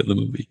copy of the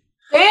movie.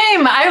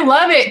 Same. I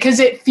love it because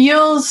it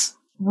feels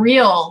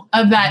real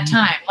of that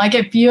time. Like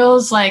it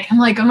feels like, I'm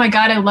like, oh my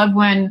God, I love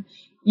when,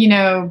 you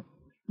know,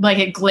 like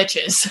it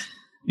glitches.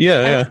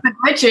 Yeah. It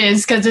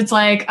glitches because it's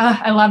like,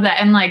 I love that.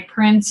 And like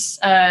prints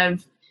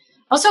of,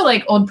 also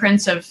like old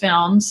prints of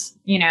films,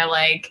 you know,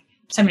 like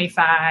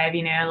 75,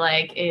 you know,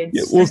 like it's.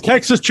 Yeah, well,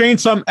 Texas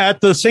Chainsaw,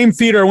 at the same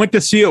theater, I went to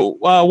see it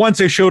once.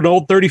 They showed an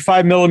old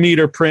 35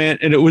 millimeter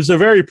print, and it was a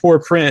very poor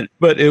print,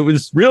 but it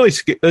was really,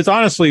 it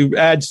honestly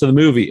adds to the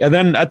movie. And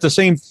then at the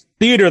same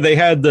theater, they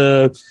had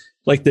the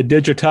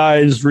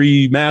digitized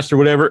remaster,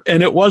 whatever,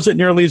 and it wasn't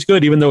nearly as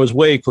good, even though it was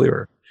way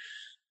clearer.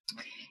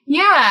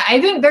 Yeah,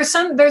 I think there's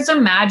a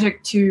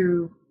magic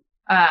to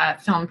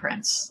film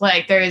prints.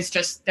 Like there is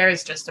just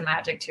a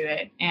magic to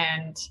it,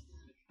 and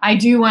I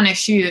do want to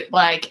shoot,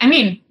 like, I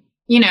mean,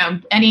 you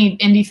know, any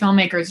indie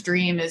filmmaker's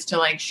dream is to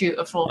like shoot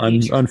a full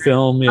feature on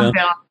film. Yeah.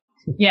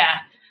 Yeah.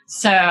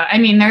 So, I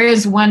mean, there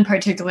is one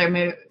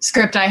particular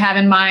script I have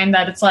in mind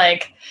that it's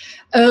like,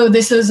 oh,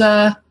 this is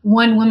a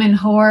one-woman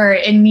horror.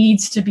 It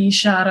needs to be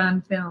shot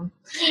on film.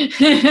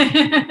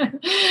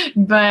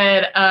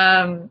 But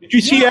did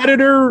you see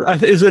Editor?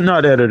 Is it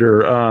not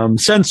Editor?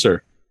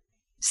 Censor.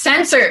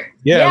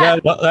 Yeah.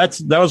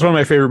 That was one of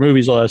my favorite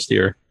movies last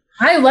year.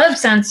 I love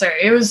Censor.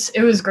 It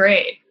was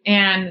great,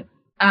 and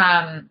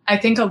I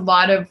think a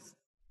lot of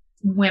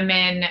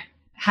women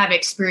have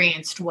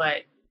experienced what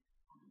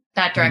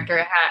that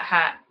director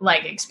had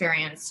like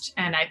experienced,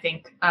 and I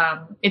think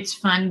it's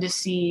fun to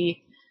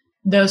see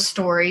those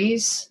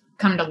stories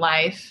come to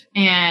life,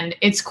 and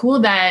it's cool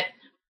that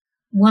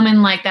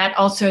women like that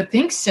also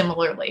think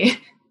similarly.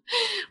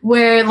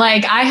 Where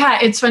like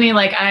it's funny,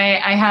 like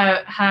I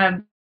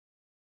have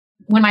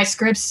when my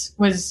scripts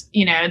was,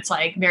 you know, it's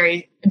like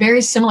very,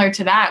 very similar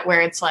to that,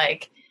 where it's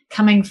like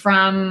coming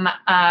from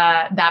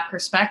that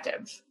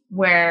perspective,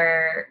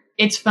 where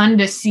it's fun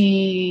to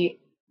see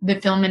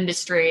the film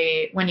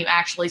industry when you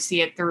actually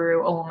see it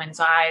through a woman's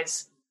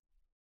eyes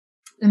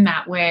in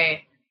that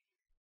way.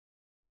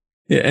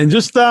 Yeah, and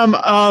just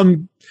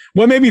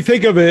what made me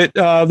think of it,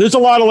 there's a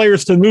lot of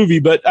layers to the movie,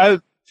 but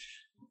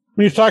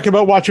when you talk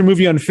about watching a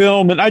movie on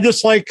film, and I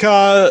just like,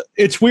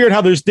 it's weird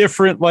how there's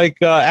different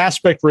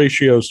aspect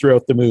ratios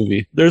throughout the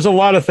movie. There's a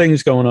lot of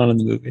things going on in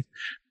the movie.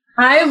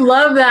 I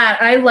love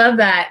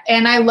that.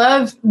 And I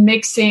love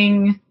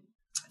mixing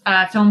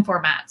film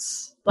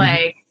formats.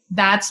 Like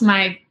that's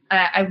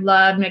I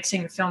love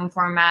mixing film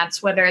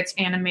formats, whether it's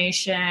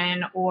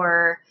animation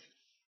or,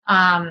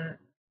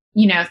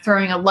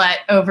 throwing a LUT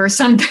over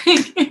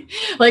something,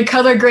 like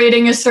color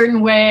grading a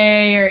certain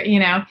way, or,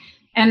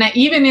 and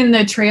even in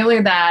the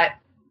trailer that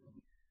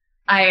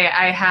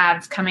I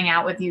have coming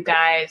out with you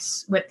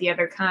guys with The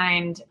Other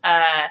Kind,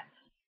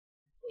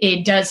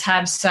 it does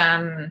have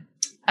some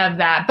of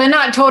that, but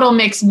not total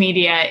mixed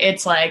media.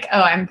 It's like,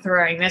 oh, I'm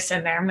throwing this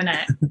in there. I'm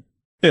gonna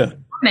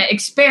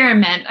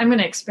experiment.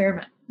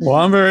 Well,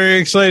 I'm very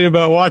excited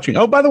about watching.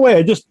 Oh, by the way,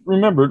 I just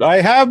remembered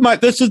I have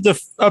this is the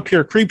Up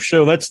Here Creep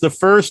Show. That's the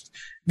first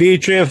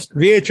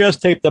VHS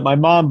tape that my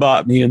mom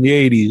bought me in the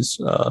 80s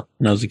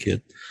when I was a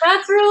kid.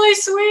 That's really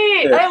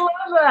sweet. Yeah. I love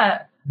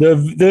that.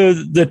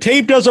 The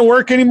tape doesn't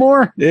work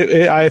anymore.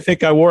 I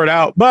think I wore it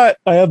out, but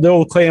I have the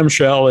old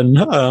clamshell, and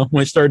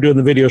when I started doing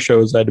the video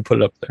shows, I had to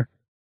put it up there.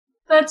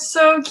 That's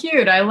so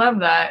cute. I love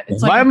that.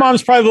 It's my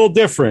mom's probably a little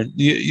different.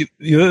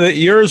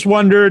 Yours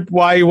wondered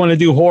why you want to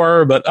do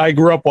horror, but I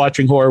grew up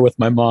watching horror with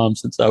my mom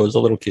since I was a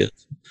little kid.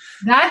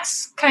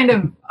 That's kind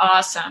of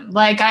awesome.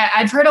 Like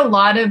I've heard a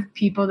lot of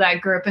people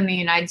that grew up in the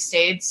United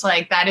States,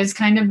 like that is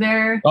kind of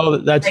their. Oh,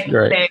 that's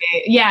great.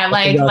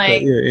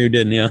 You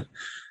didn't, yeah.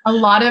 A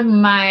lot of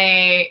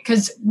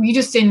because we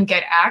just didn't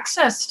get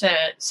access to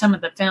some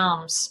of the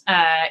films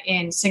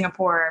in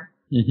Singapore.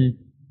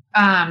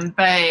 Mm-hmm.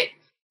 But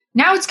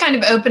now it's kind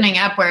of opening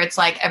up where it's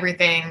like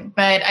everything.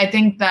 But I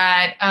think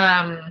that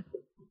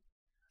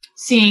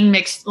seeing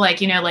mixed, like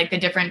the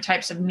different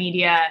types of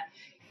media.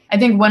 I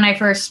think when I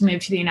first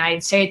moved to the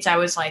United States, I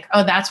was like,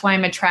 oh, that's why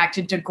I'm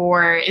attracted to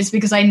gore, is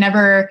because I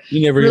never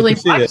really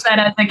watched that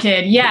as a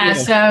kid. Yeah.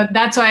 So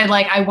that's why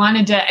I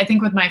wanted to, I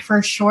think with my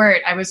first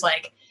short, I was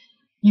like,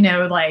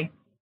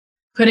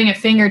 putting a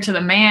finger to the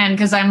man.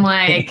 Cause I'm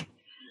like,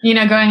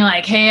 going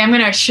like, hey, I'm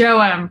going to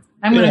show him.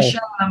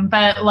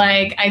 But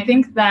I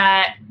think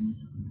that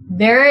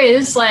there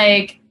is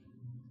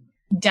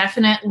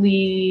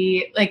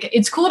definitely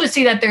it's cool to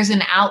see that there's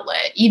an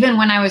outlet, even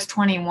when I was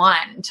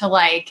 21,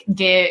 to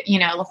get,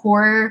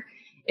 horror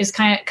is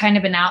kind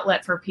of an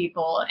outlet for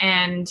people.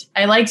 And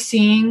I like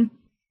seeing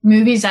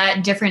movies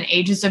at different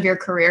ages of your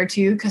career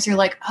too, because you're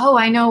like, oh,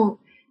 I know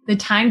the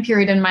time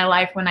period in my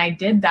life when I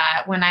did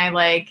that, when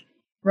I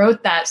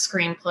wrote that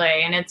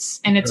screenplay. And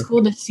it's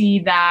cool to see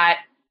that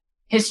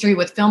history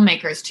with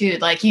filmmakers too.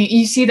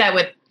 You see that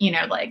with,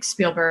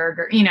 Spielberg,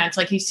 or,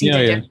 it's you see the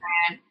different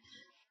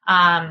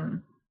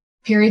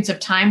periods of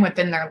time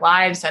within their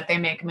lives that they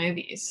make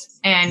movies,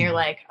 and you're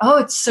like, oh,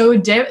 it's so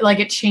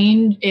it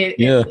changed it.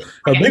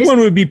 A big one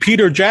would be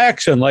Peter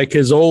Jackson,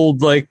 his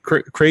old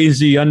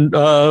crazy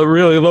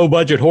really low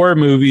budget horror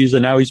movies,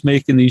 and now he's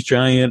making these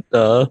giant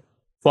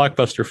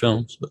blockbuster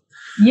films. But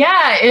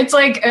it's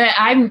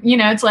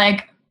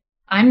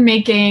I'm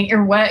making,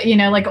 or what,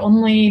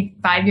 only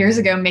 5 years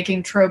ago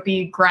making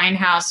tropey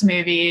grindhouse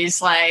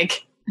movies, lots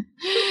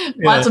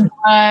of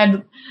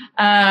blood.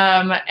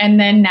 And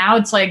then now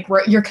it's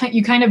you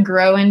kind of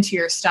grow into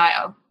your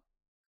style,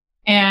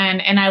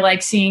 and I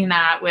like seeing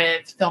that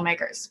with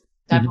filmmakers.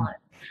 Definitely. Mm-hmm.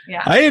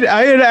 Yeah.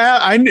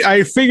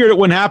 I figured it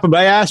wouldn't happen,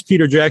 but I asked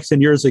Peter Jackson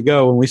years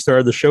ago when we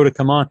started the show to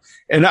come on,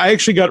 and I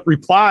actually got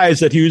replies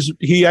that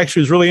he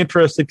actually was really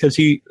interested,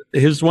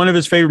 because one of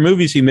his favorite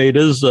movies he made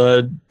is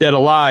Dead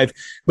Alive,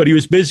 but he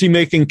was busy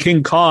making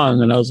King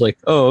Kong, and I was like,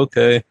 oh,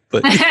 okay,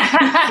 but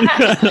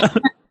I'm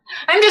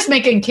just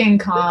making King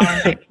Kong.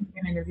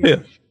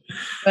 Yeah.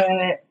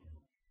 But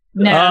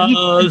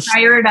no, he's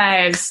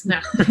prioritized. No.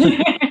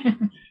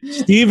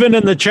 Steven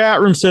in the chat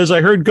room says,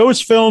 I heard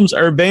ghost films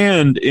are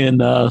banned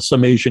in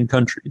some Asian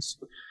countries.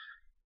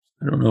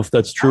 I don't know if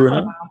that's true or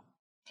not.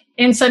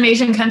 In some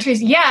Asian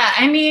countries. Yeah.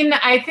 I mean,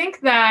 I think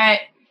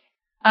that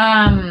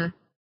I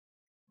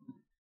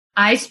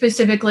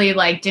specifically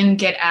didn't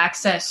get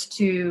access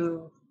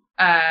to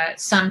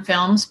some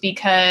films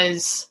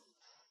because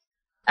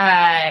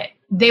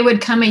they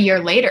would come a year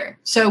later.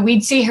 So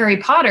we'd see Harry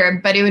Potter,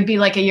 but it would be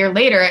a year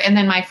later. And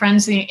then my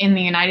friends in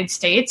the United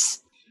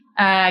States,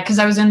 because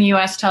I was in the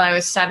US till I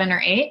was 7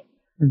 or 8.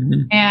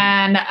 Mm-hmm.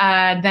 And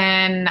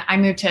then I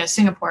moved to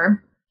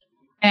Singapore.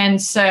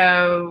 And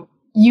so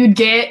you'd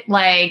get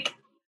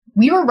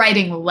we were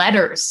writing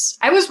letters.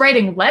 I was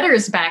writing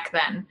letters back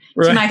then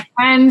to my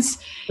friends.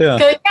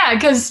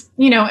 Because,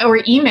 or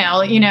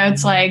email,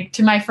 it's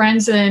to my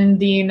friends in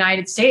the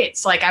United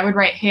States. I would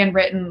write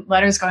handwritten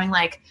letters going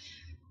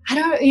I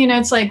don't,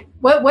 it's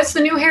what's the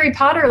new Harry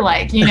Potter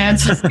like?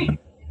 It's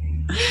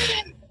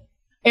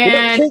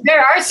And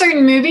there are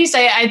certain movies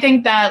I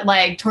think that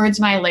like towards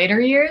my later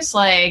years,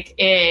 like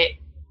it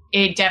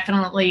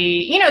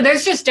definitely, you know,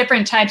 there's just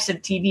different types of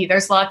TV.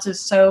 There's lots of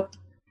soap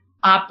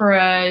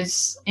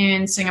operas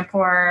in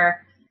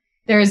Singapore.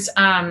 There's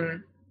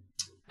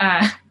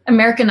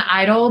American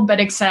Idol, but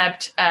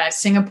except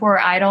Singapore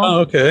Idol. Oh,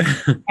 okay.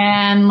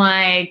 And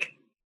like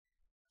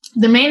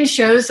the main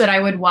shows that I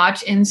would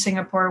watch in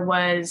Singapore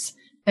was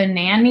The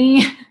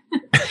Nanny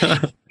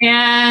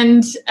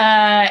and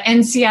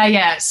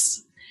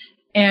NCIS.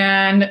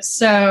 And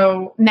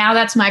so now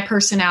that's my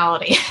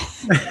personality.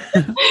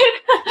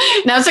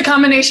 Now it's a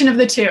combination of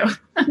the two.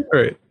 All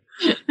right.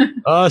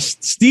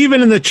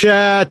 Steven in the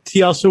chat,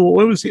 he also,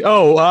 what was he?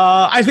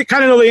 I think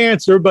kind of know the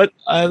answer, but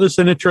this is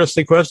an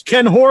interesting question.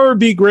 Can horror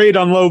be great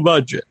on low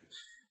budget?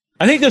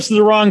 I think this is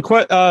the wrong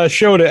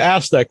show to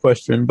ask that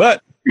question,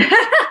 but.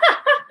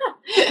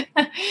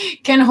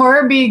 Can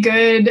horror be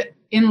good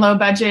in low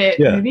budget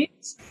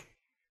movies?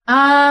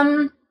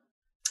 I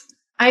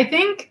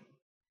think.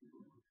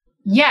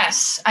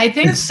 Yes, I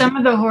think some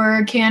of the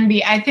horror can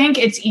be. I think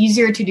it's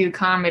easier to do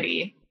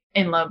comedy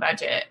in low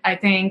budget. I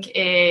think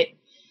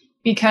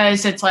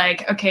because it's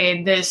like,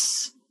 okay,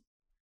 this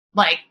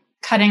like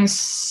cutting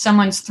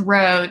someone's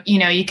throat, you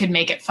know, you could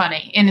make it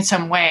funny in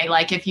some way.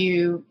 Like if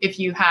you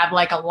have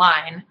like a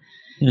line.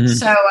 Mm-hmm.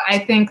 So I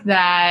think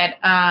that,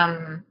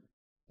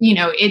 you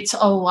know, it's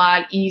a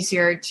lot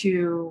easier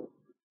to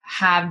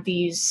have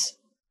these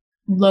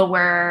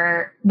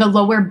lower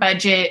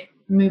budget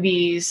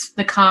movies,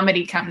 the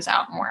comedy comes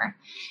out more.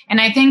 And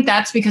I think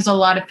that's because a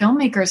lot of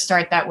filmmakers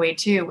start that way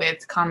too,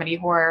 with comedy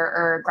horror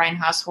or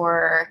grindhouse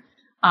horror,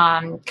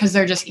 because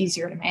they're just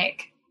easier to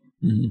make.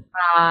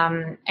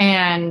 Mm-hmm.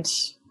 And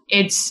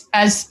it's,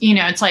 as you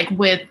know, it's like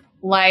with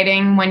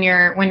lighting, when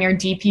your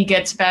DP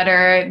gets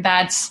better,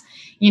 that's,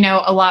 you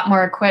know, a lot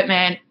more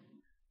equipment.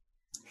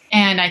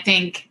 And I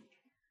think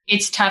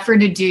it's tougher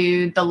to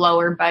do the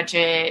lower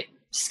budget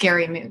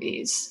scary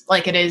movies.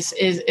 Like it is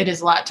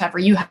a lot tougher.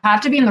 You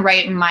have to be in the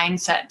right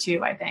mindset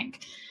too, I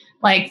think.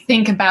 Like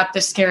think about the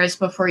scares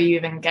before you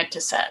even get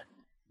to set.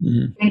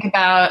 Mm-hmm.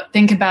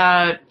 Think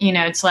about, you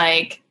know, it's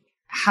like,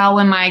 how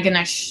am I going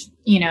to,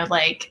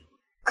 like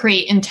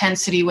create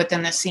intensity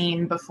within the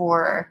scene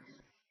before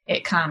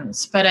it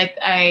comes. But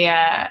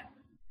I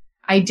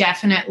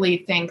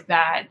definitely think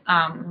that,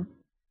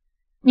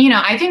 you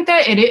know, I think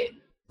that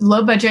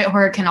low budget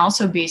horror can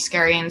also be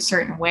scary in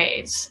certain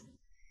ways.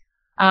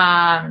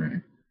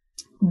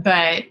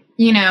 But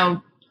you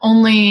know,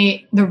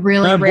 only the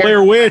really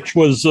Blair Witch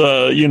was,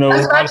 you know,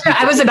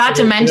 I was about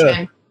to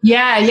mention,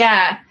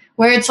 yeah,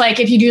 where it's like,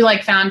 if you do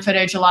like found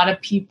footage, a lot of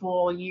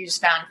people use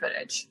found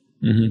footage,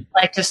 mm-hmm.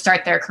 like to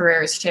start their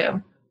careers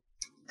too,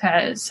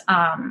 because,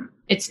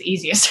 it's the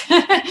easiest,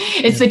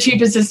 it's the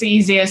cheapest, it's the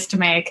easiest to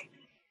make.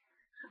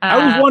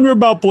 I was wondering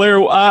about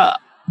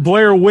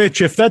Blair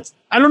Witch, if that's,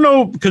 I don't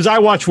know, because I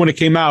watched when it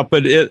came out,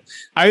 but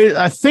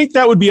I think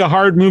that would be a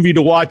hard movie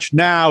to watch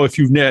now if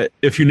you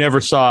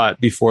never saw it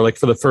before, like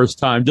for the first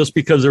time, just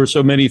because there were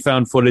so many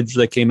found footage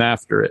that came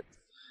after it.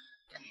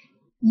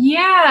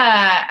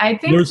 Yeah, I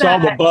think there was all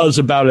the buzz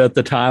about it at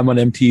the time on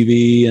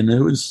MTV, and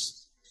it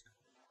was.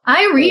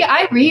 I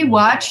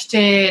rewatched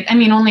it. I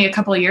mean, only a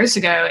couple of years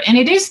ago, and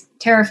it is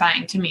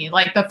terrifying to me,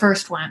 like the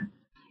first one,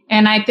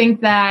 and I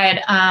think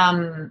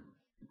that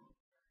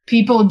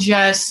people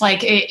just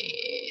like it.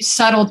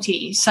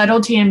 Subtlety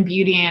and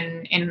beauty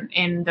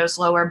in those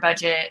lower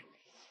budget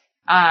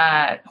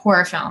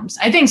horror films.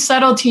 I think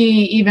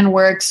subtlety even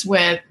works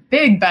with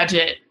big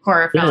budget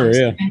horror films.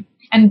 Sure, yeah.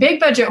 And big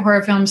budget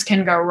horror films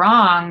can go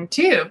wrong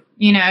too.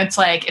 You know, it's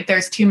like if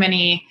there's too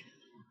many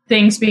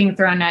things being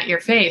thrown at your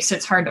face,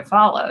 it's hard to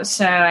follow.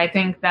 So I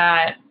think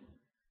that,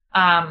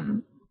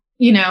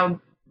 you know,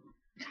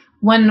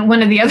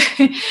 one of the other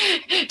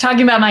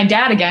talking about my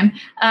dad again.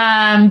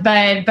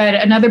 But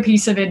another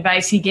piece of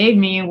advice he gave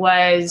me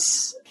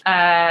was,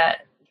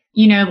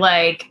 you know,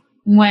 like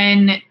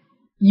when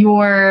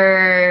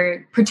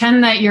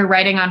pretend that you're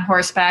riding on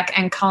horseback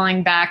and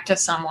calling back to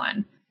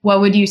someone,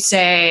 what would you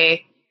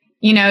say?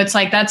 You know, it's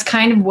like, that's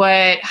kind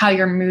of how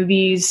your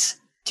movies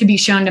to be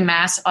shown to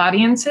mass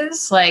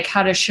audiences, like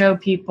how to show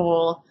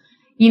people,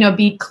 you know,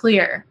 be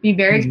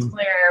very mm-hmm.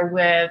 clear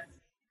with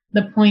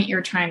the point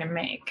you're trying to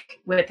make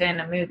within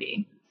a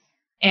movie.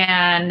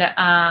 And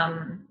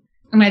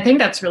I think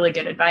that's really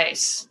good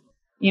advice,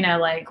 you know,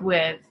 like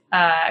with,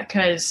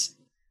 cause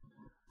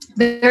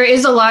there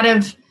is a lot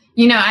of,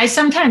 you know, I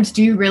sometimes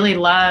do really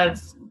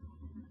love,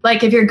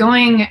 like if you're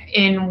going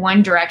in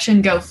one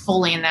direction, go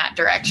fully in that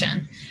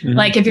direction. Mm-hmm.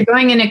 Like if you're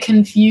going in a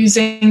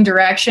confusing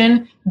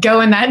direction, go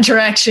in that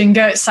direction,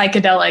 go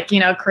psychedelic, you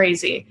know,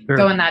 crazy, sure.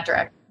 Go in that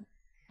direction.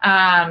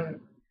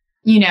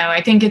 You know,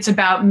 I think it's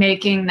about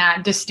making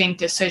that distinct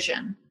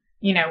decision,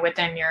 you know,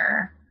 within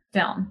your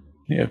film.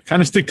 Yeah,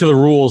 kind of stick to the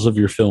rules of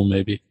your film,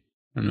 maybe.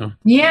 I don't know.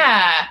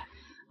 Yeah,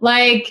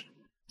 like,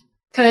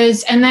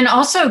 and then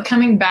also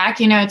coming back,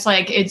 you know, it's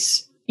like,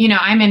 you know,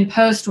 I'm in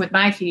post with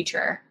my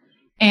feature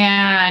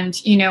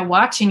and, you know,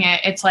 watching it,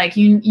 it's like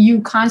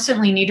you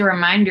constantly need to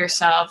remind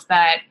yourself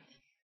that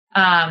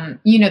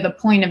the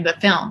point of the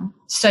film.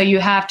 So you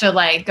have to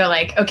like go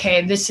like,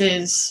 okay,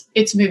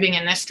 it's moving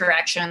in this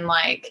direction,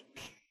 like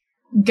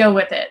go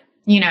with it.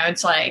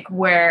 It's like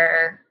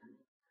where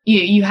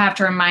you have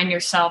to remind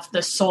yourself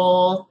the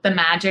soul, the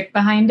magic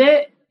behind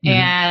it.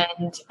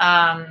 And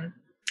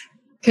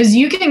because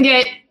you can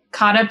get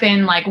caught up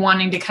in like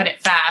wanting to cut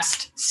it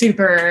fast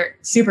super,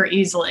 super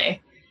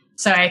easily.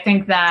 So I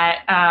think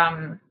that,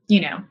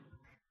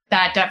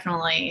 that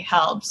definitely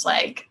helps,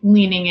 like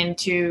leaning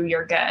into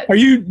your gut. Are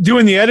you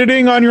doing the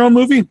editing on your own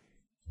movie?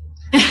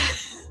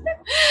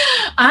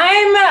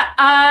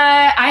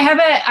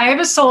 I have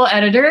a sole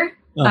editor,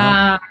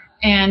 and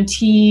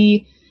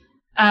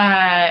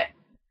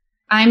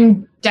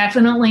I'm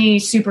definitely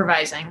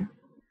supervising,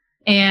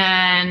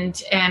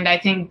 and I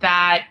think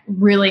that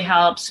really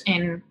helps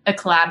in a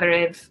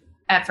collaborative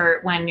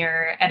effort when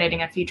you're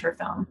editing a feature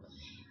film.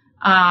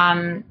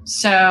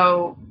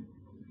 So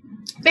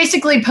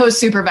basically post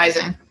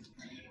supervising,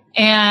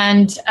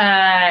 and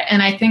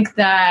I think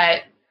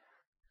that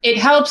it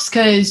helps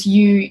because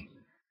you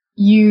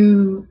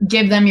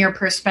give them your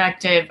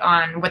perspective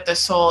on what the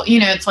soul,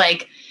 it's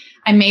like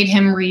I made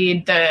him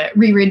reread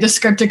the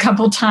script a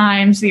couple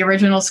times, the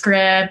original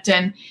script,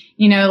 and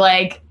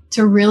like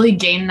to really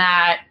gain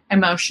that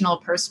emotional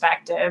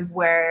perspective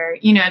where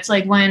it's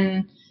like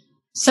when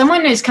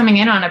someone is coming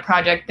in on a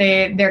project,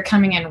 they're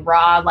coming in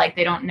raw, like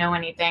they don't know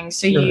anything,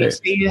 so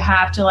you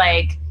have to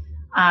like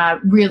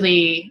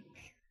really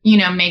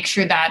make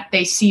sure that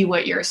they see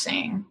what you're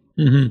saying.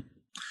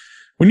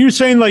 When you're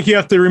saying like you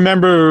have to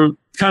remember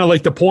kind of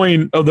like the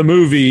point of the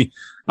movie,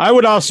 I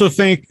would also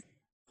think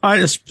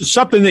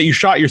something that you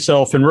shot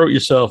yourself and wrote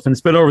yourself and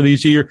it's been over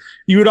these years,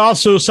 you would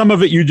also, some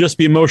of it you'd just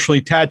be emotionally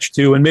attached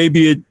to, and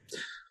maybe it,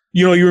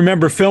 you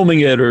remember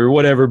filming it or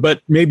whatever,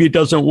 but maybe it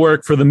doesn't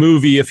work for the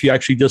movie if you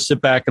actually just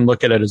sit back and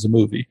look at it as a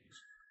movie.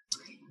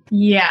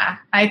 Yeah,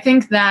 I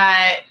think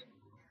that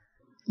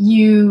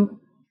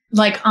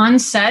like on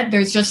set,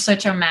 there's just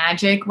such a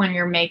magic when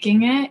you're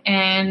making it.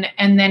 And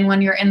then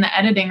when you're in the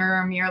editing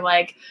room, you're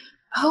like,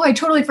 oh, I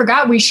totally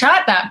forgot we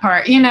shot that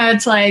part.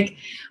 It's like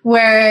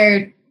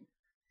where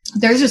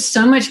there's just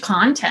so much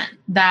content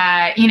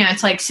that,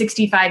 it's like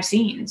 65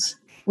 scenes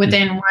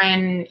within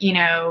one,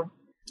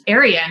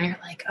 area. And you're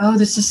like, oh,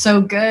 this is so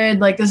good.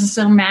 Like, this is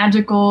so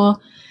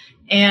magical.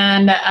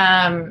 And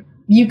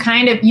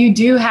you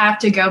do have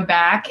to go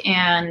back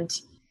and,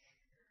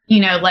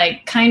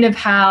 like kind of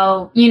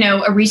how,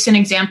 a recent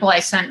example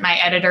I sent my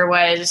editor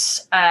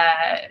was,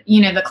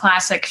 the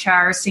classic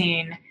shower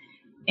scene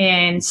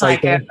in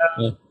Psycho.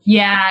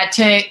 Yeah.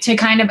 To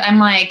kind of, I'm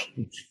like,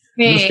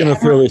 hey, I'm just going to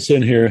throw this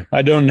in here.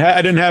 I didn't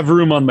have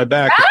room on my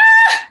back.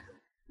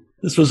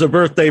 This was a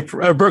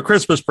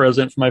Christmas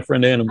present for my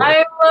friend Annabelle.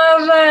 I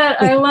love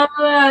that. I love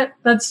that.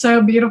 That's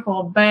so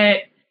beautiful.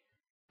 But,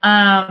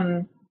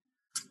 so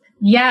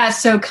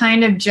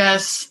kind of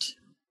just,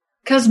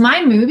 because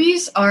my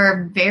movies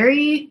are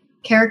very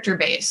character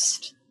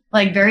based,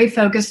 like very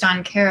focused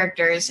on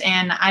characters.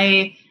 And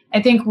I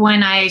think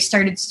when I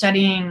started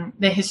studying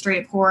the history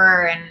of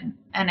horror and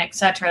et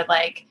cetera,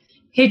 like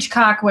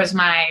Hitchcock was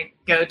my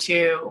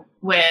go-to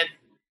with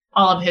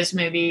all of his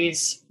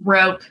movies.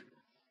 Rope,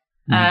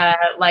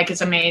 like, is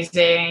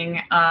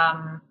amazing.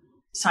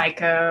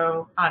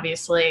 Psycho,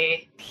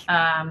 obviously.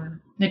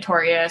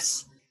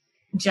 Notorious.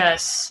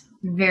 Just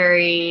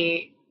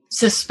very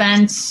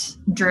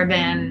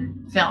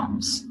suspense-driven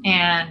films.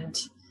 And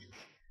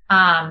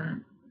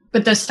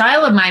but the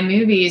style of my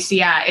movies,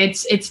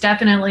 it's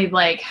definitely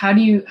like how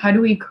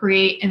do we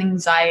create an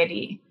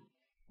anxiety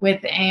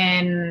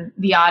within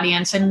the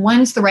audience, and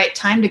when's the right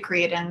time to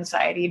create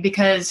anxiety,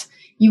 because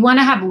you want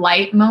to have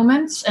light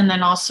moments and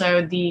then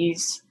also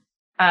these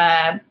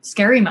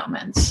scary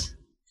moments.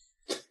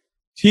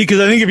 See, because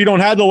I think if you don't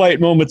have the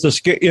light moments,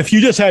 if you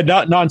just had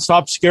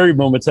nonstop scary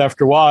moments,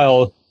 after a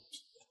while,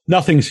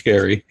 nothing's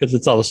scary because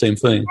it's all the same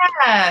thing.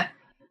 Yeah,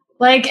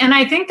 like, and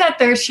I think that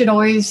there should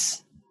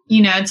always,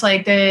 it's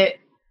like I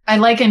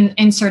like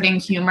inserting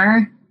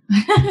humor.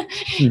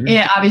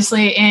 Yeah,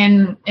 obviously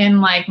in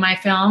like my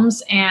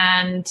films,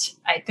 and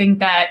I think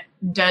that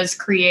does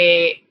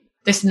create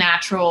this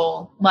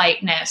natural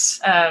lightness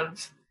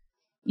of,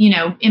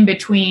 in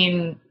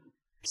between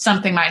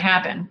something might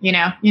happen, you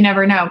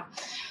never know.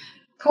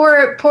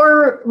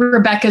 Poor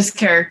Rebecca's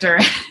character.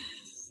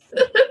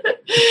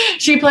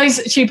 she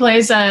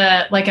plays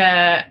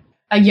a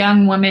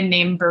young woman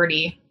named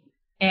Birdie,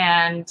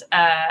 and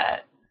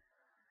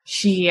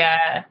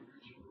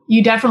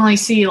you definitely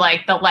see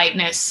like the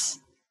lightness,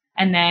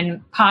 and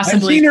then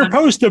possibly I've seen her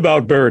post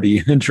about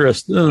Birdie.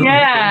 Interesting.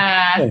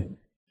 Yeah. Okay.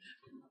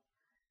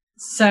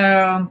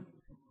 So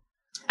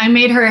I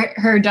made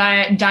her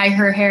dye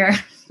her hair.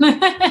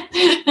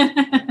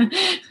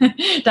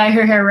 Dye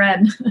her hair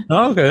red.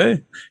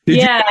 Okay.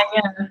 Yeah.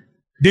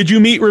 Did you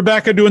meet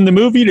Rebecca doing the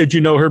movie? Did you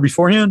know her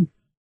beforehand?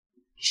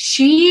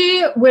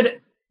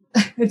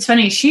 It's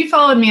funny. She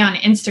followed me on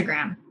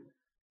Instagram.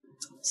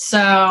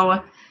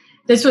 So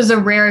this was a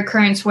rare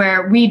occurrence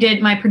where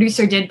my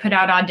producer did put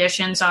out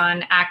auditions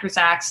on Actors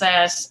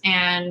Access,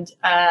 and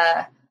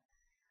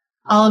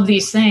all of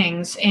these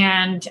things,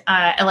 and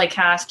LA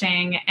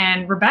Casting.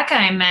 And Rebecca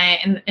I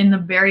met in the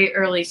very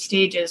early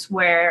stages,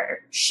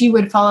 where she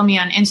would follow me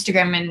on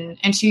Instagram,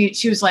 and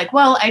she was like,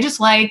 well, I just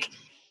like,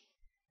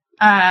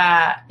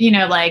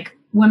 like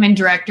women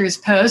directors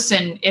posts,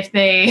 and if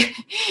they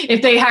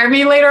hire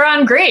me later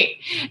on, great.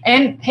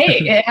 And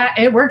hey,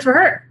 it worked for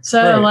her.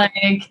 So right.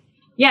 Like,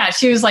 yeah,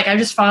 she was like, I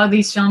just follow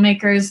these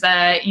filmmakers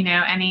that,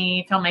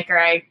 any filmmaker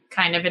I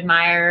kind of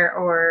admire,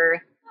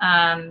 or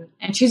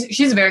and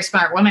she's a very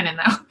smart woman in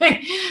that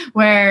way,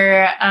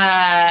 where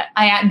I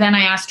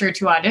asked her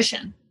to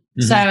audition.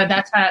 Mm-hmm. So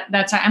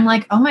that's how I'm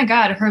like, oh my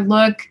God, her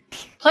look.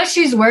 Plus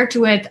she's worked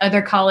with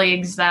other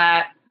colleagues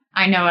that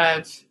I know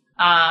of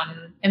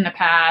in the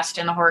past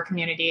in the horror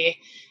community,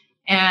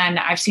 and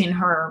I've seen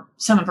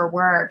some of her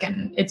work,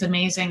 and it's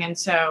amazing. And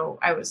so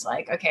I was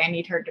like, okay, I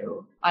need her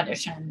to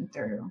audition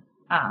through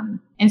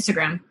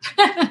Instagram.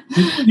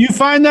 You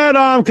find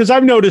that because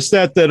I've noticed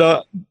that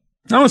I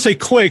don't want to say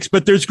cliques,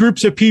 but there's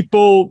groups of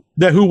people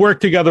who work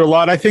together a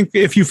lot. I think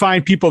if you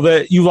find people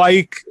that you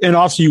like and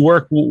also you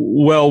work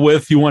well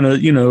with, you want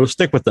to,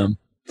 stick with them.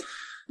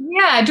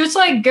 Yeah, just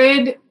like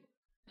a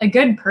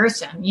good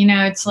person,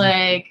 it's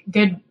like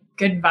good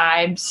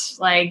vibes.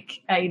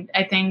 Like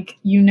I think,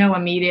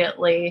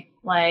 immediately,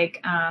 like,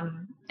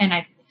 and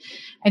I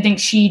think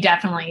she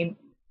definitely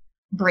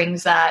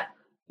brings that,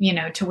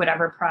 to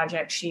whatever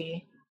project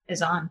she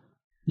is on.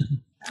 Mm-hmm.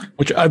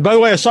 Which, by the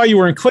way, I saw you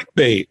were in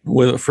Clickbait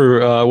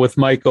with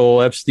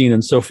Michael Epstein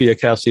and Sophia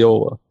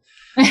Cassiola,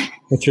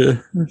 which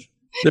they're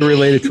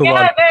related to a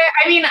lot.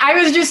 I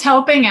was just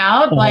helping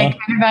out, like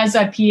kind of as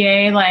a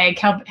PA, like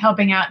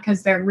helping out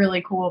because they're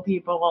really cool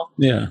people.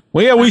 Yeah.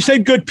 Well, yeah. When you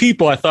said good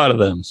people, I thought of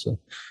them. So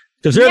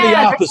because they're the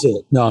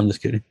opposite. No, I'm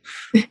just kidding.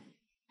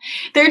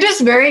 They're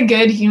just very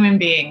good human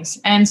beings,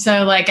 and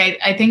so like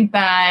I think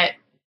that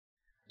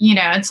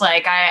it's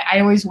like I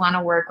always want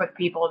to work with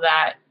people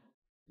that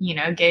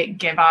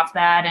give off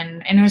that,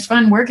 and it was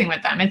fun working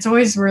with them. It's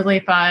always really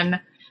fun.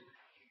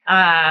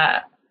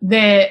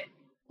 The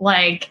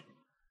like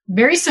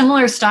very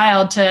similar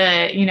style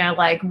to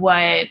like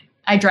what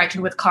I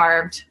directed with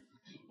Carved,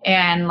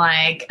 and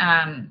like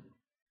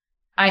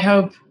I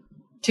hope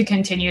to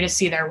continue to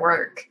see their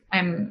work.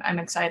 I'm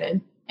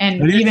excited,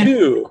 and even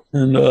too.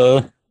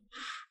 And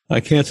I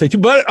can't say too,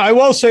 but I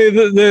will say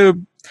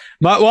that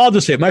I'll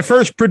just say it. My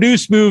first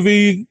produced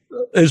movie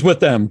is with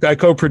them. I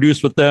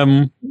co-produced with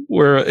them,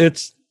 where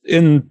it's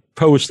in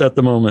post at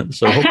the moment.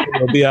 So hopefully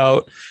it'll be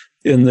out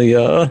in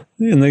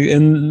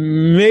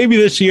maybe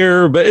this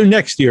year, but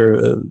next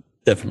year,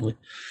 definitely.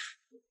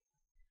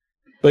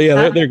 But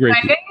yeah, they're great.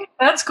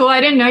 That's cool. I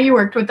didn't know you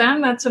worked with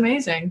them. That's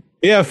amazing.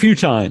 Yeah, a few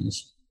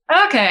times.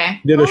 Okay.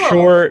 Did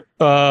cool.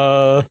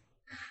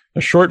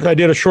 I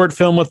did a short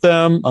film with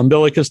them,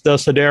 Umbilicus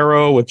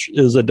Desidero, which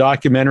is a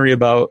documentary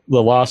about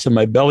the loss of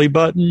my belly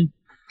button,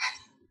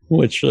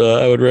 which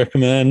I would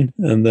recommend.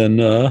 And then,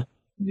 and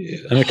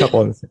a couple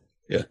other things.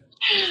 Yeah.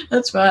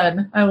 That's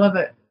fun. I love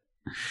it.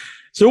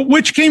 So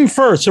which came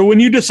first? So when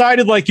you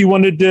decided like you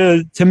wanted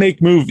to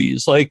make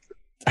movies, like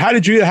how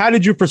did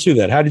you pursue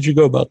that? How did you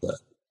go about that?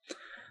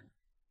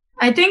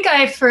 I think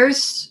I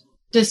first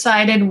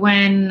decided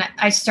when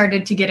I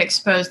started to get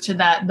exposed to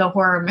the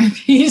horror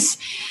movies.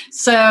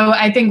 So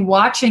I think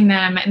watching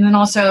them and then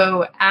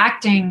also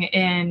acting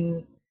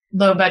in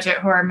low budget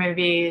horror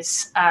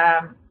movies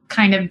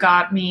kind of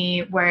got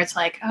me where it's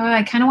like, oh,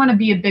 I kind of want to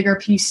be a bigger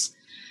piece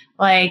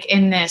like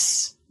in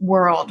this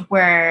world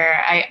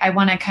where I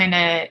want to kind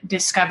of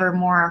discover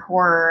more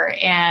horror,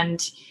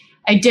 and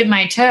I dip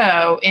my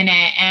toe in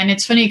it. And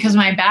it's funny because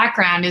my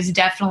background is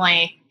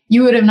definitely,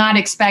 you would have not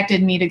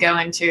expected me to go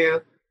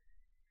into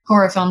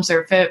horror films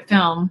or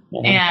film.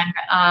 Mm-hmm.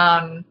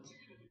 And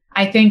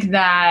I think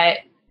that,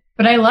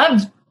 but I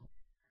love,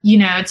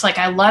 it's like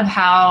I love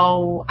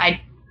how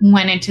I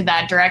went into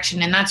that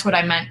direction, and that's what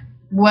I'm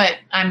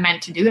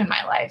meant to do in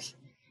my life.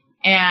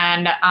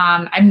 And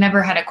I've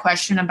never had a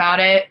question about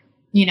it,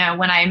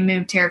 when I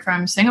moved here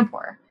from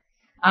Singapore.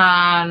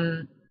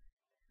 I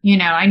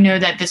know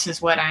that this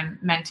is what I'm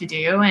meant to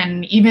do.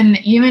 And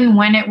even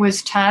when it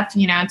was tough,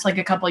 it's like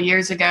a couple of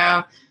years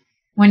ago,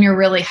 when you're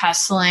really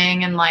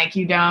hustling and like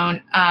you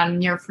don't,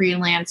 you're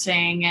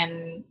freelancing,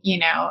 and,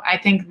 I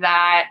think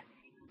that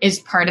is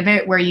part of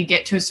it, where you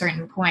get to a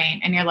certain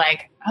point and you're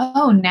like,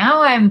 oh,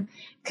 now I'm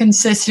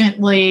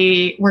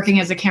consistently working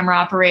as a camera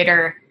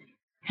operator,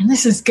 and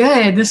this is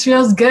good. This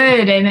feels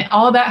good. And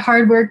all that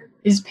hard work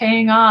is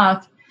paying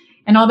off,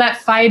 and all that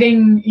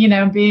fighting,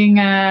 being,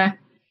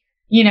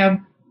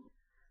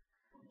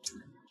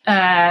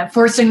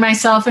 forcing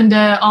myself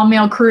into all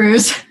male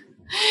crews.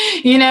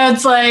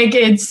 It's like,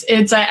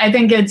 I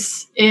think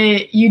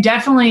you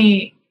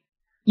definitely,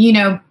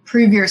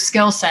 prove your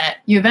skill set.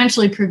 You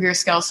eventually prove your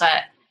skill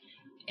set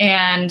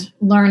and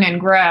learn and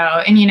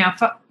grow. And,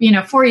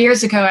 4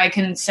 years ago, I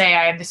can say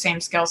I have the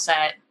same skill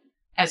set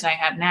as I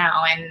have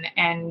now.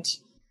 And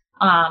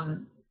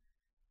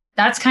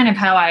that's kind of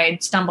how I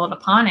stumbled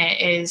upon it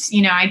is,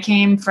 I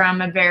came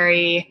from a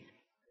very,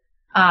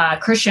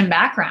 Christian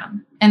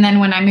background. And then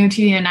when I moved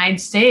to the United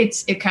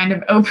States, it kind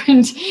of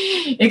opened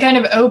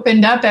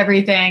up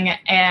everything.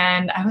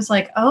 And I was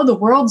like, oh, the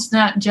world's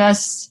not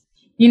just,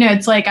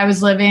 it's like I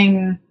was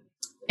living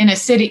in a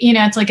city,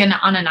 it's like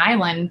on an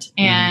island.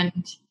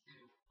 And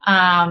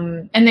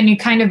then you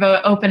kind of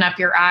open up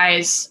your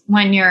eyes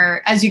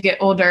as you get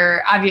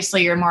older.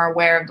 Obviously you're more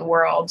aware of the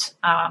world,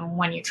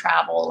 when you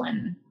travel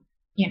and,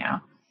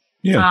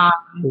 Yeah.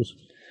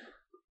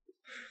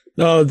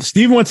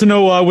 Steve wants to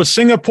know, was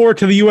Singapore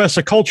to the U.S.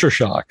 a culture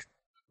shock?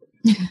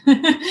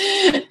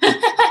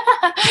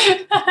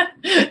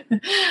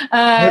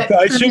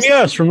 I assume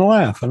yes from the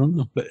laugh. I don't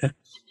know. But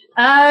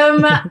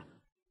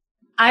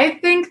I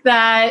think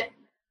that,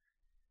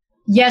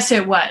 yes,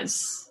 it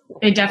was.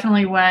 It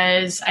definitely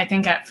was, I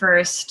think, at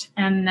first.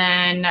 And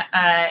then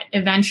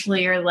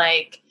eventually you're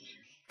like,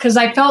 because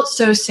I felt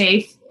so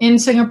safe in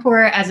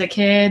Singapore as a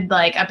kid,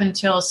 like up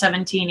until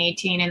 17,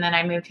 18. And then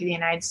I moved to the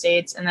United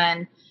States. And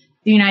then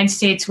the United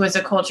States was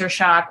a culture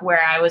shock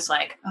where I was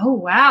like, oh,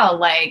 wow,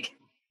 like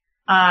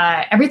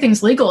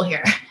everything's legal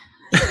here.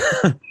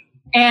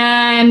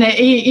 And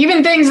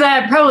even things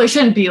that probably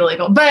shouldn't be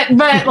legal, but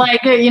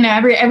like,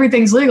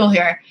 everything's legal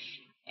here.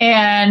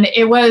 And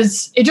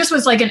it just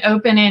was like an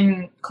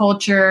opening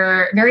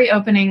culture, very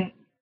opening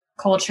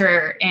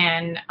culture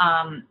and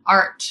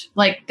art.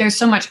 Like there's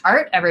so much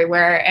art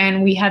everywhere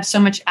and we have so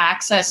much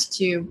access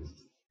to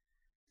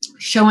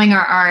showing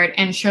our art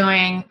and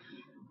showing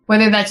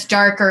whether that's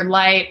dark or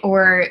light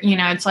or,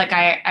 it's like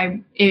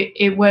I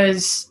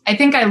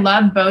think I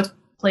love both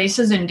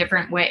places in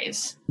different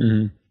ways.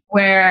 Mm-hmm.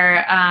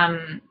 Where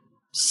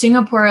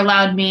Singapore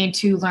allowed me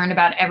to learn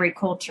about every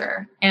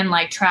culture and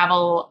like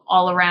travel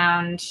all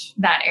around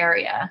that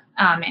area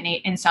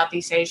in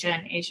Southeast Asia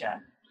and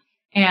Asia.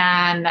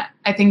 And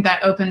I think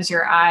that opens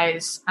your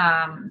eyes.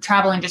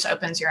 Traveling just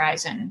opens your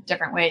eyes in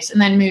different ways. And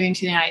then moving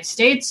to the United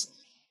States,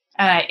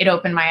 it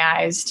opened my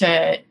eyes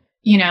to,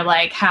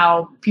 like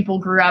how people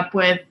grew up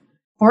with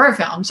horror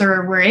films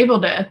or were able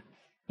to,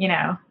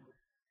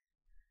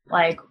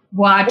 like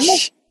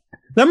watch.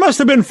 That must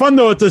have been fun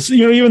though. At this,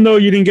 even though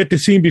you didn't get to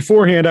see them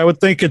beforehand, I would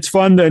think it's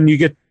fun. Then you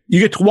get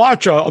to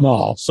watch them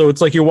all, so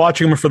it's like you're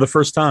watching them for the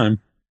first time.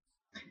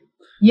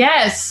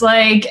 Yes,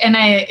 like, and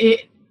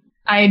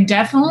I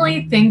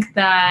definitely think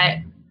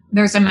that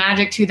there's a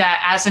magic to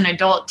that as an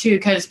adult too,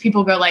 because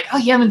people go like, "Oh,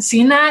 you haven't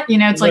seen that?"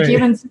 It's like you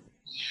haven't.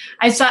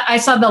 I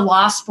saw the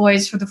Lost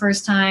Boys for the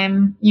first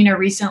time,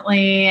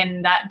 recently,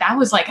 and that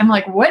was like, I'm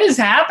like, what is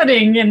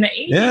happening in the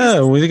 80s?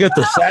 Yeah, we got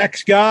the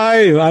sax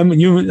guy.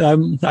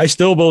 I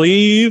still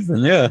believe,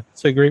 and yeah,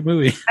 it's a great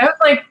movie. I was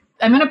like,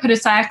 I'm gonna put a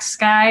sax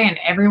guy in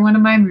every one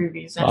of my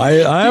movies.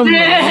 I'm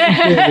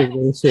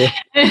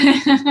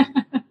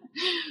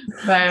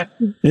but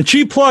and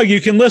cheap plug,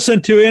 you can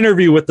listen to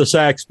Interview with the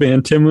Sax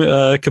Band, Tim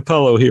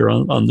Capello here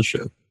on the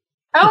show.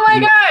 Oh my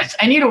gosh,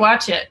 I need to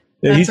watch it.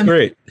 Yeah, he's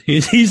great.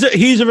 He's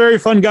a very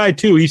fun guy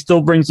too. He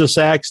still brings the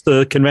sax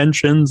to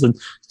conventions and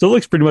still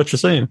looks pretty much the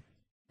same.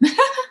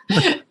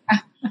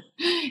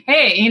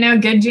 Hey,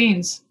 good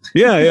genes.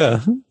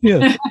 Yeah.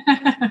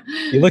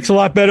 He looks a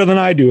lot better than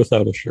I do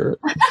without a shirt.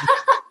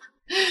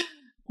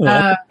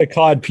 A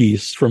cod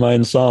piece for my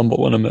ensemble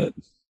when I'm at.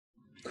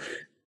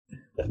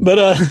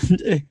 But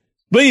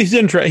he's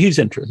interesting.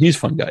 He's a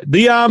fun guy.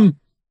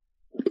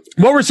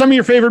 What were some of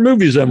your favorite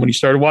movies then when you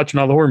started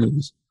watching all the horror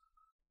movies?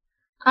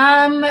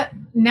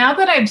 Now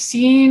that I've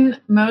seen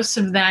most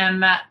of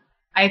them,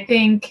 I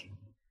think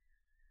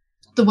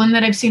the one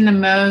that I've seen the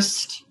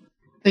most,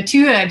 the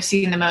two that I've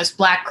seen the most,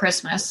 Black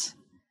Christmas.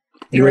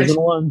 The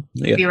original one?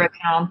 Yeah. The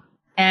original.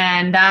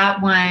 And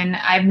that one,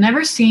 I've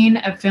never seen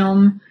a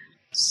film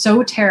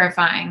so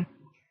terrifying.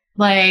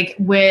 Like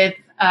with,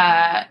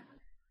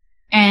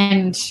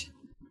 and,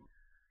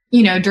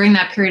 during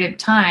that period of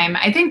time,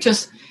 I think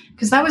just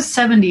because that was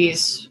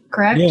 70s,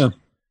 correct? Yeah.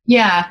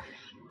 Yeah.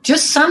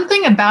 Just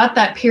something about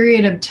that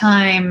period of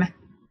time,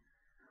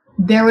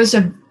 there was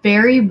a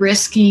very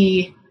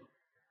risky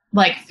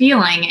like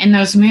feeling in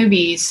those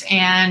movies.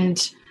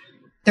 And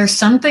there's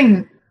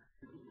something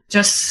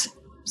just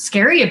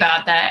scary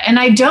about that. And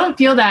I don't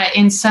feel that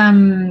in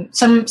some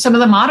of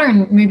the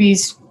modern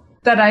movies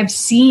that I've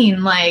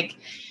seen. Like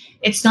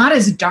it's not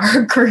as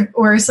dark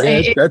or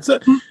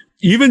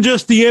even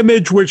just the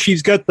image where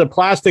she's got the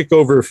plastic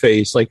over her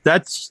face, like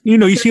that's,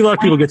 you see a lot of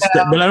people get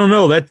stabbed, but I don't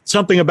know, that's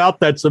something about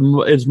that's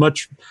is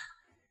much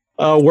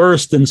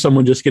worse than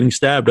someone just getting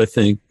stabbed. I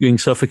think being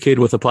suffocated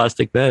with a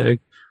plastic bag.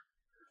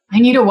 I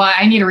need to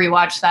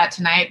rewatch that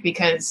tonight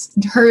because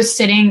her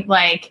sitting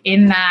like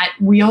in that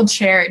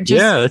wheelchair.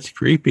 That's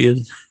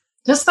creepy.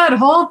 Just that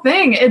whole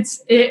thing.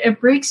 It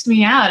freaks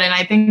me out. And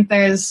I think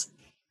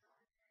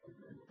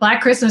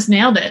Black Christmas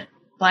nailed it.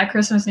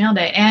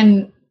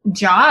 And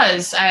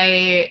Jaws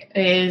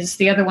is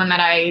the other one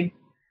that I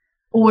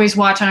always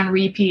watch on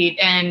repeat.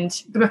 And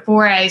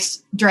before I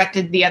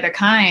directed The Other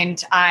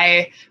Kind,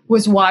 I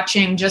was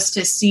watching just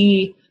to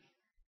see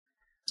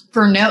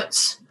for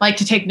notes, like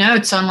to take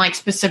notes on like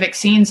specific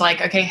scenes,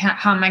 like, okay,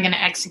 how am I going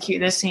to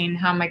execute this scene?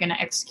 How am I going to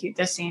execute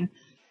this scene?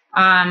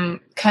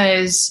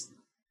 Because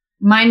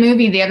my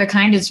movie, The Other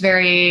Kind, is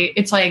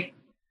it's like,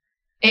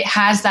 it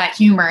has that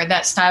humor,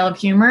 that style of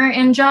humor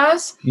in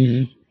Jaws.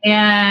 Mm-hmm.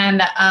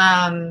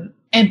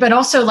 But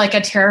also like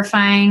a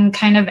terrifying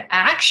kind of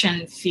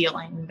action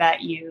feeling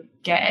that you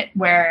get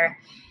where.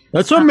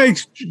 That's what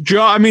makes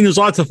Jaws. I mean, there's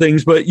lots of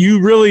things, but you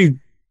really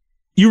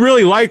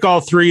like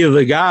all three of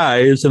the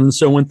guys. And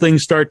so when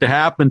things start to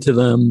happen to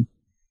them,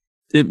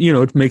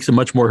 it makes it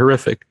much more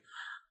horrific.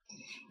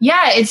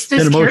 Yeah, it's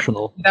this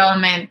emotional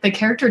development, the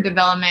character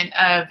development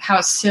of how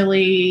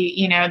silly,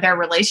 their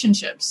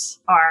relationships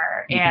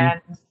are.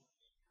 Mm-hmm.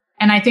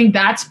 And I think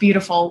that's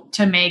beautiful,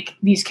 to make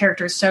these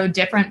characters so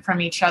different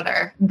from each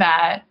other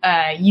that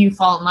you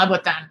fall in love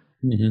with them.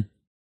 Mm-hmm.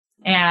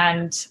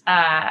 And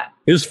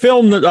it was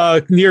filmed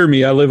near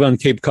me. I live on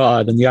Cape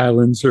Cod, and the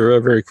islands are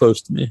very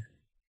close to me.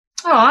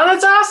 Oh,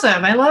 that's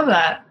awesome. I love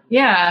that.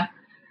 Yeah.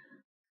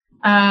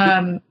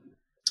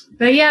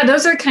 But yeah,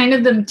 those are kind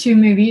of the two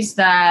movies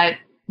that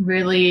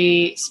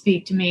really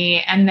speak to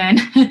me. And then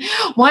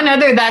one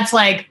other that's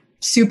like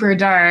super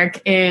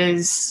dark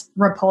is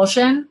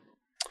Repulsion.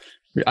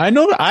 I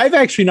know I've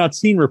actually not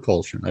seen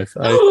Repulsion. I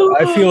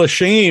feel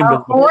ashamed. A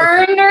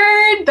horror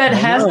nerd that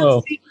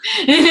hasn't seen.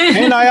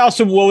 And I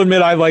also will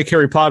admit I like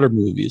Harry Potter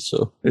movies,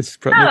 so it's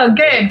probably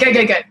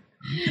good.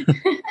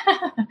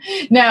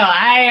 No,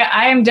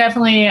 I am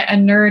definitely a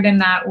nerd in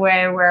that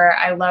way, where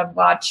I love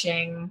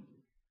watching.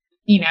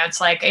 It's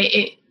like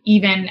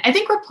even I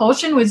think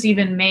Repulsion was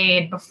even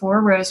made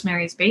before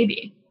Rosemary's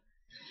Baby,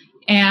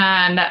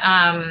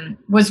 and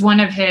was one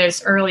of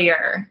his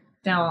earlier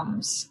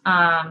films.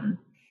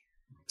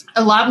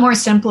 A lot more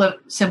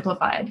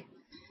simplified.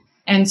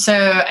 And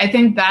so I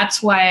think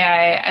that's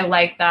why I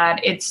like that.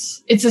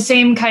 It's the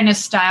same kind of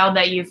style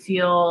that you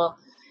feel,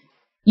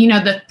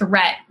 the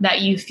threat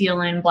that you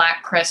feel in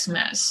Black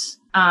Christmas.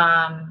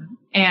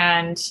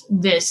 And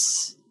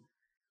this,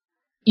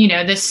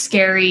 this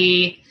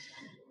scary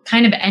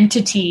kind of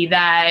entity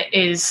that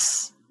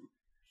is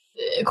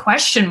a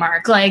question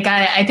mark. Like,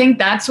 I think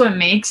that's what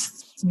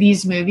makes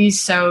these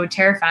movies so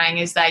terrifying,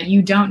 is that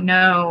you don't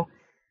know.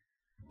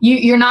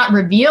 You're not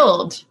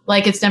revealed,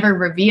 like it's never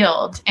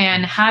revealed,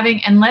 and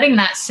letting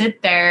that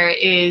sit there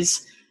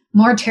is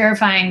more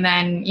terrifying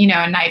than,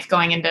 a knife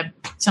going into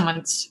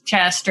someone's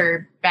chest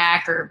or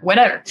back or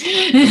whatever.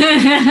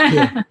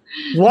 Yeah.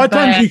 A lot of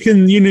times you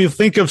can,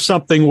 think of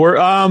something where,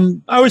 I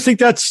always think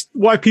that's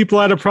why people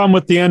had a problem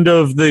with the end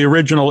of the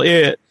original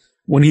It,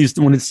 when it's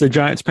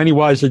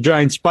Pennywise, the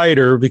giant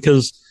spider,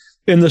 because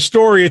in the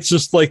story, it's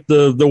just like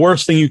the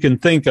worst thing you can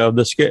think of,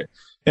 the scare.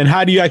 And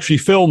how do you actually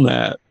film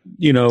that?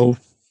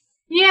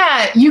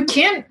 Yeah, you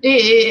can't.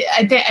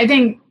 I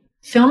think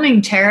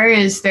filming terror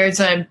there's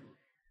a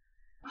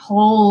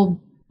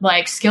whole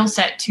like skill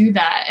set to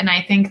that, and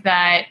I think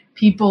that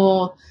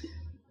people,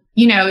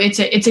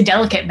 it's a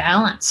delicate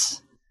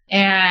balance,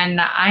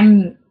 and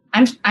I'm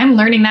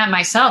learning that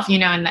myself, in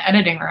the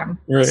editing room.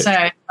 Right.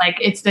 So like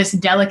it's this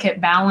delicate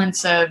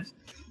balance of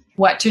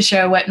what to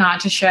show, what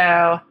not to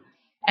show,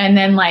 and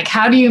then like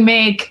how do you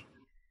make.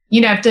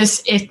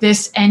 If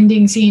this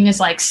ending scene is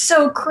like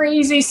so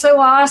crazy, so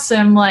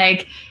awesome,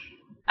 like,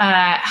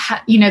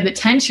 the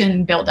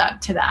tension build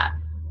up to that,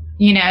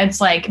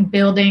 it's like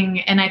building.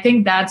 And I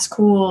think that's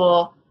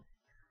cool.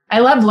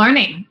 I love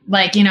learning,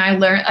 like,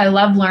 I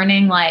love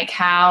learning like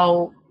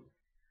how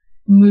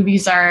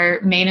movies are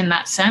made in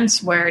that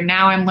sense, where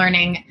now I'm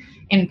learning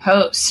in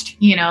post,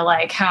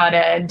 like how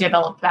to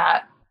develop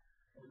that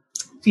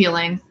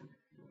feeling.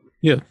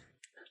 Yeah.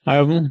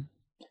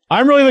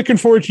 I'm really looking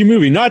forward to your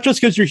movie, not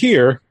just because you're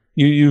here.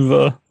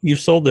 You've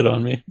sold it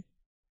on me.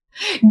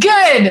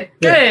 Good.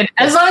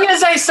 As long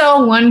as I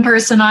sell one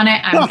person on it,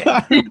 I'm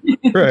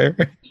good. Right.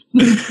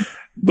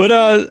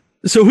 But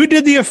so who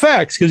did the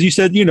effects? Because you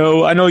said,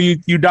 I know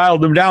you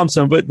dialed them down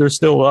some, but there's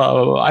still.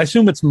 I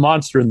assume it's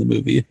Monster in the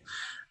movie.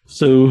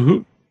 So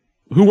who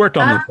worked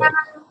on the effects?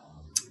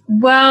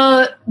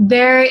 Well,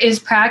 there is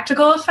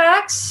practical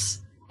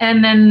effects,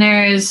 and then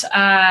there's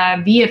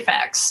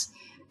VFX.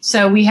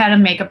 So we had a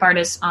makeup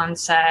artist on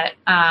set,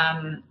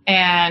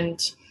 and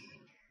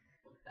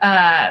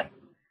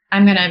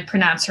I'm going to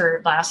pronounce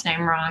her last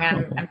name wrong,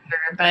 I'm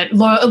sure, but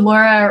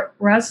Laura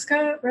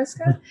Ruska.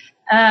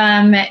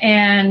 And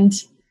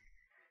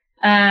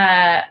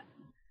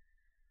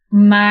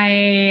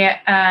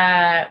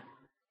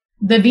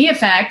the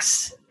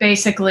VFX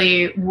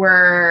basically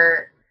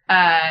were,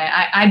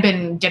 I've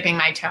been dipping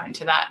my toe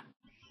into that.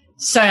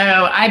 So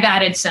I've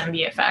added some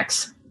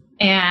VFX.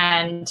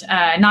 And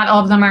not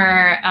all of them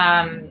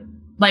are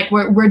like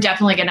we're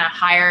definitely going to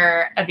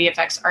hire a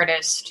VFX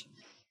artist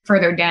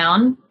further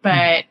down.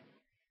 But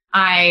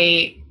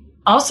I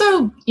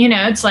also,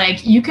 it's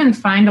like you can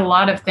find a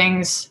lot of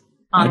things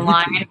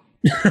online.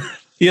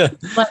 Yeah.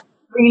 Like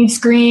green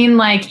screen,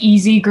 like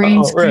easy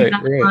green screen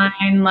online.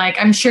 Right. Like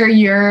I'm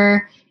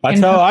sure that's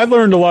how I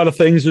learned a lot of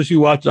things as you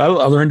watch. I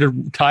learned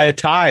to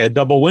tie a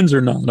double Windsor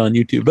knot on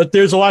YouTube. But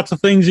there's lots of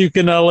things you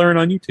can learn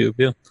on YouTube.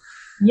 Yeah.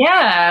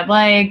 Yeah,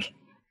 like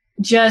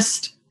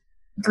just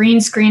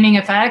green screening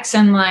effects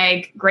and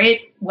like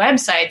great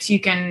websites you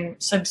can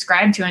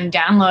subscribe to and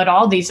download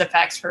all these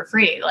effects for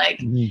free. Like,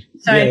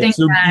 so I think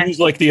you use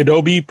like the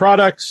Adobe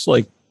products,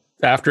 like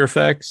After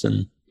Effects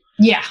and.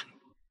 Yeah.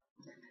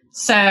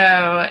 So,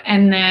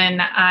 and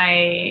then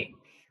I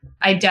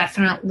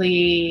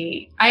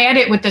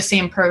edit with the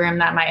same program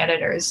that my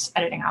editor's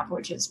editing off,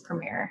 which is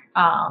Premiere.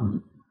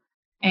 And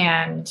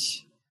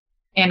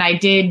I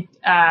did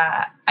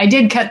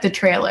cut the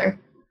trailer.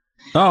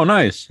 Oh,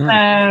 nice.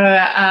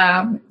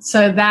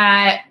 So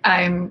that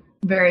I'm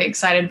very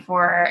excited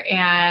for.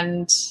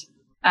 And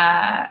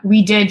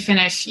we did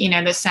finish,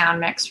 the sound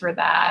mix for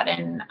that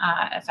and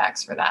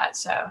effects for that.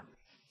 So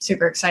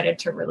super excited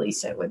to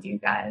release it with you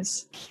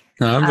guys.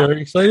 I'm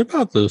very excited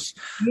about this.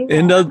 Yeah.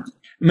 And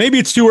maybe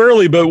it's too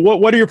early, but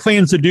what are your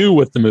plans to do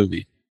with the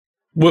movie?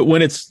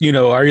 When it's,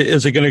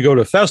 is it going to go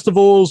to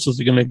festivals? Is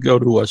it going to go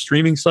to a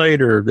streaming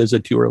site, or is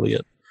it too early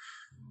yet?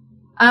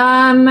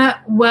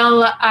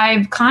 Well,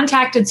 I've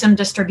contacted some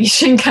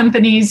distribution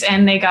companies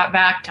and they got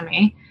back to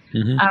me.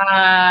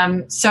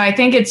 So I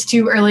think it's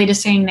too early to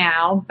say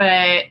now,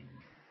 but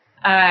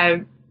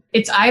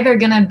it's either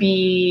going to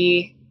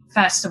be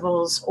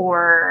festivals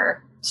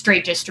or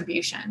straight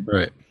distribution.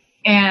 Right.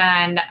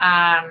 And,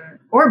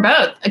 or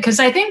both, because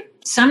I think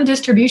some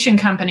distribution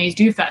companies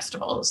do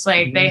festivals.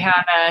 Like they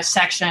have a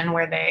section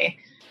where they,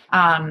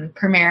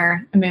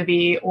 premiere a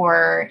movie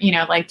or,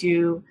 like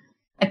do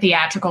a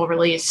theatrical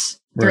release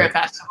through a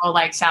festival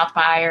like South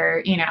by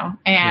or,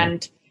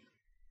 and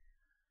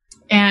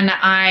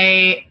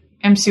I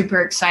am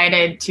super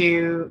excited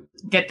to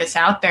get this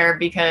out there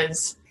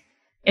because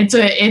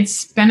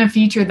it's been a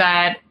feature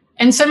that,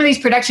 and some of these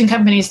production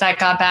companies that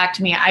got back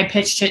to me, I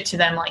pitched it to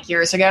them like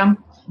years ago.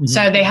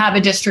 So they have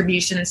a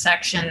distribution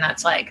section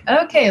that's like,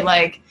 okay,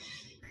 like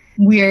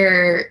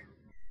we're,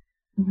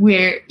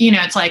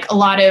 it's like a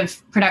lot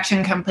of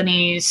production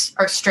companies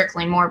are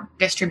strictly more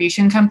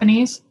distribution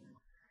companies.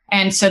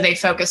 And so they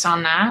focus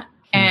on that.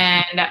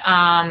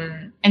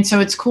 And so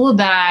it's cool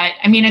that,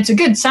 it's a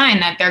good sign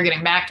that they're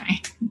getting back to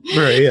me.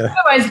 Right, yeah.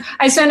 Otherwise,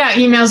 I send out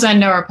emails and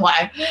no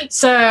reply.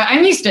 So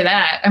I'm used to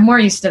that. I'm more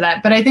used to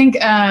that. But I think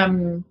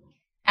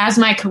as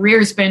my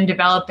career's been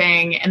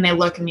developing and they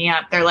look me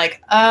up, they're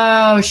like,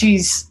 oh,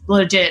 she's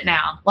legit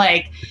now.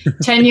 Like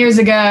 10 years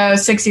ago,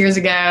 6 years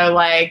ago,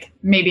 like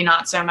maybe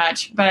not so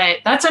much. But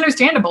that's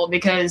understandable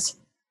because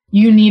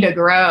you need to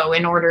grow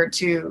in order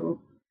to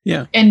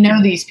and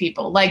know these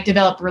people, like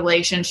develop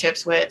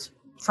relationships with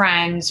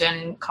friends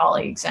and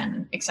colleagues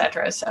and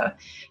etc. So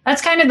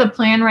that's kind of the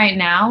plan right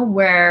now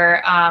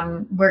where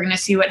we're going to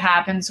see what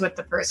happens with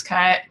the first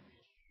cut,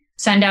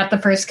 send out the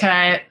first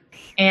cut.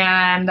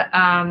 And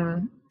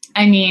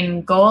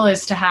goal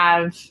is to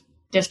have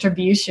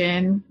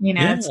distribution,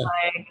 it's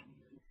like,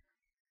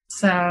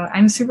 so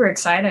I'm super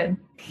excited.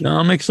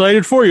 I'm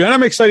excited for you. And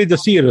I'm excited to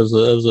see it as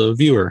a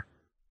viewer.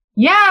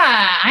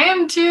 Yeah, I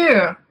am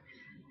too.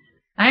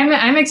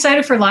 I'm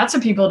excited for lots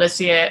of people to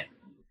see it.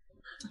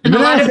 And a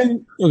lot of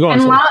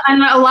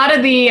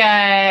the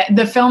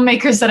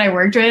filmmakers that I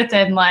worked with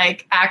and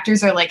like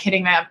actors are like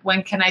hitting me up.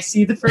 When can I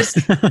see the first?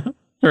 All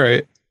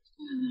right.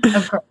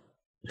 Of course.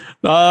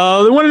 They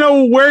want to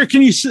know where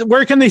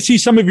can they see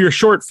some of your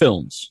short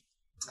films?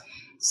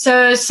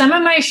 So some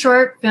of my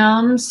short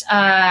films,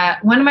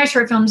 one of my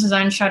short films is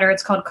on Shudder.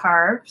 It's called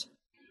Carved,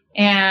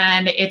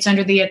 and it's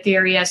under the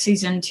Etheria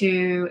season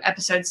 2,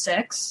 episode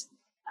 6.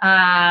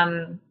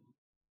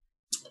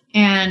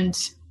 And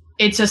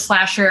it's a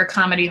slasher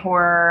comedy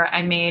horror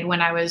I made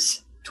when I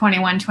was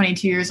 21,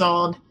 22 years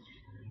old.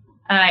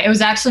 It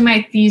was actually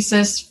my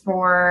thesis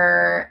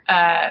for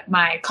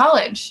my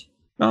college.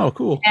 Oh,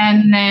 cool.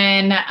 And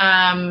then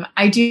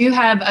I do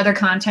have other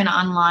content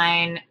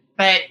online,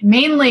 but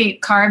mainly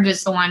Carved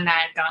is the one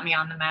that got me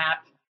on the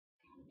map.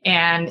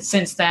 And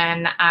since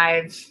then,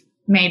 I've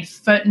made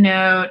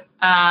Footnote,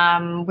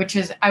 which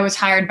is, I was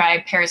hired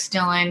by Paris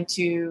Dillon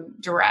to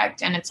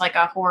direct, and it's like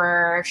a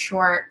horror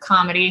short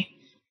comedy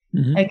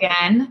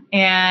again.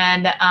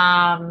 And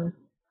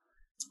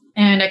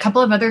a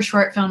couple of other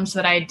short films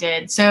that I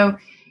did. So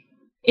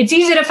it's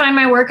easy to find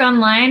my work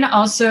online.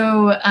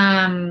 Also,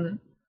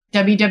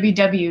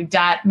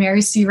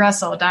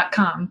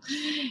 www.marycrussell.com,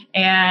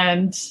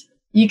 and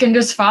you can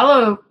just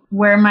follow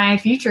where my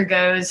future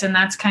goes, and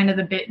that's kind of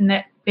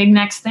the big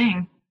next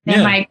thing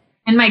in my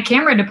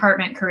camera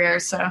department career.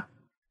 So,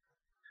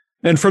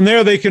 and from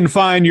there they can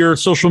find your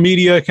social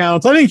media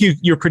accounts. I think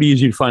you're pretty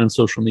easy to find on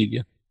social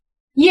media.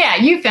 Yeah,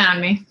 you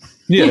found me.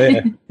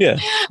 Yeah.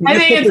 I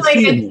think it's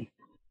like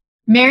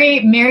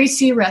Mary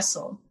C.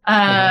 Russell.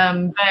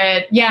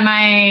 But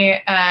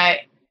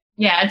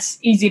yeah, it's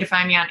easy to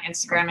find me on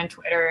Instagram and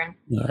Twitter. And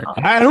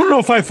I don't know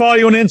if I follow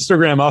you on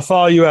Instagram. I'll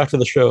follow you after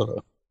the show,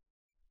 though.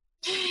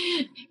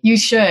 You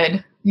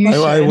should.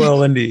 I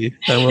will indeed.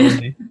 Well,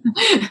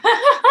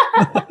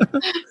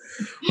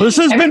 this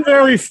has been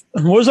very.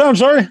 What was that? I'm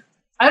sorry.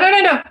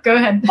 No. Go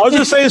ahead. I'll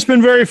just say it's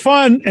been very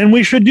fun, and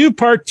we should do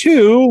part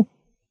 2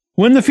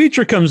 when the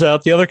feature comes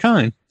out. The Other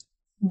Kind.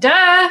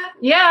 Duh.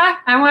 Yeah,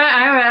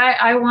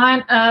 I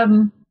want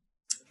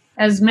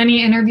as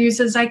many interviews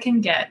as I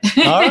can get.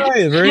 All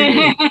right, very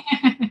good.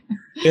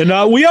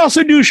 And we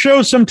also do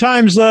shows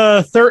sometimes,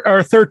 our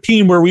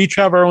 13, where we each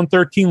have our own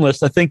 13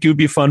 list. I think it would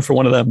be fun for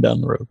one of them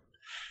down the road.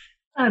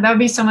 Oh, that would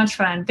be so much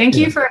fun. Thank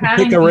you for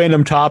having me. Pick a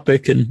random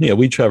topic, and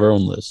we each have our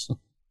own list.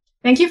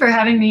 Thank you for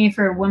having me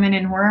for Women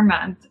in Horror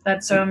Month.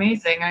 That's so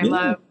amazing. I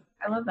love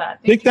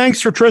that. Big thanks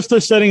for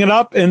Trista setting it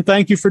up, and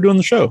thank you for doing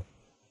the show.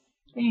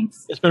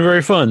 Thanks. It's been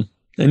very fun.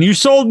 And you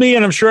sold me,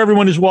 and I'm sure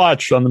everyone who's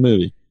watched on the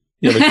movie.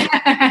 Good.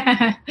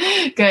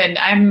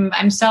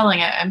 I'm selling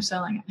it.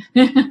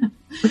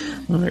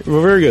 All right.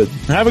 Well, very good.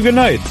 Have a good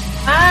night.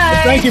 Bye.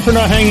 Well, thank you for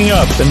not hanging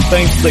up, and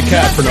thanks to the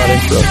cat for not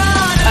interrupting.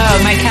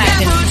 Oh, my cat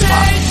didn't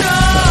stop.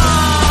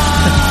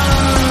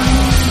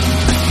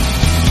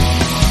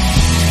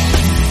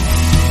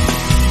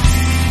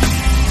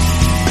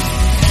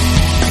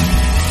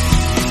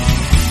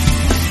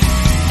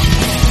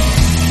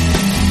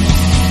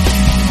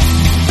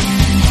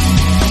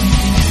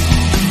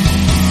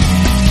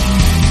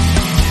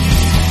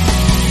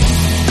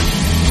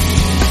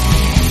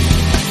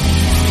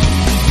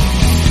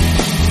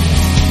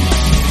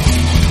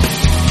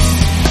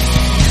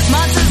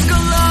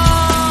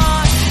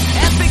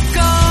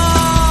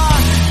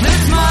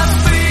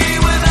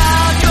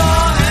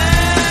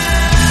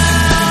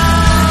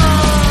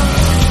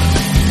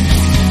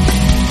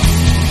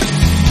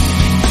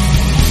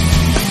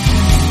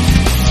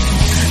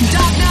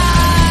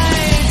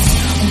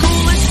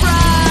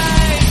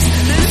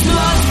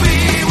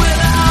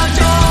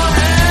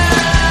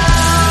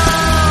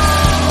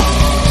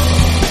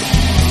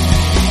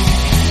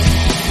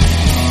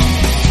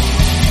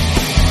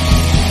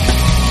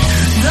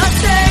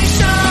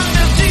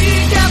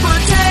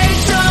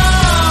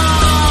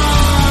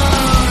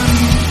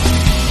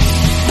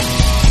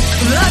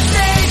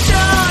 The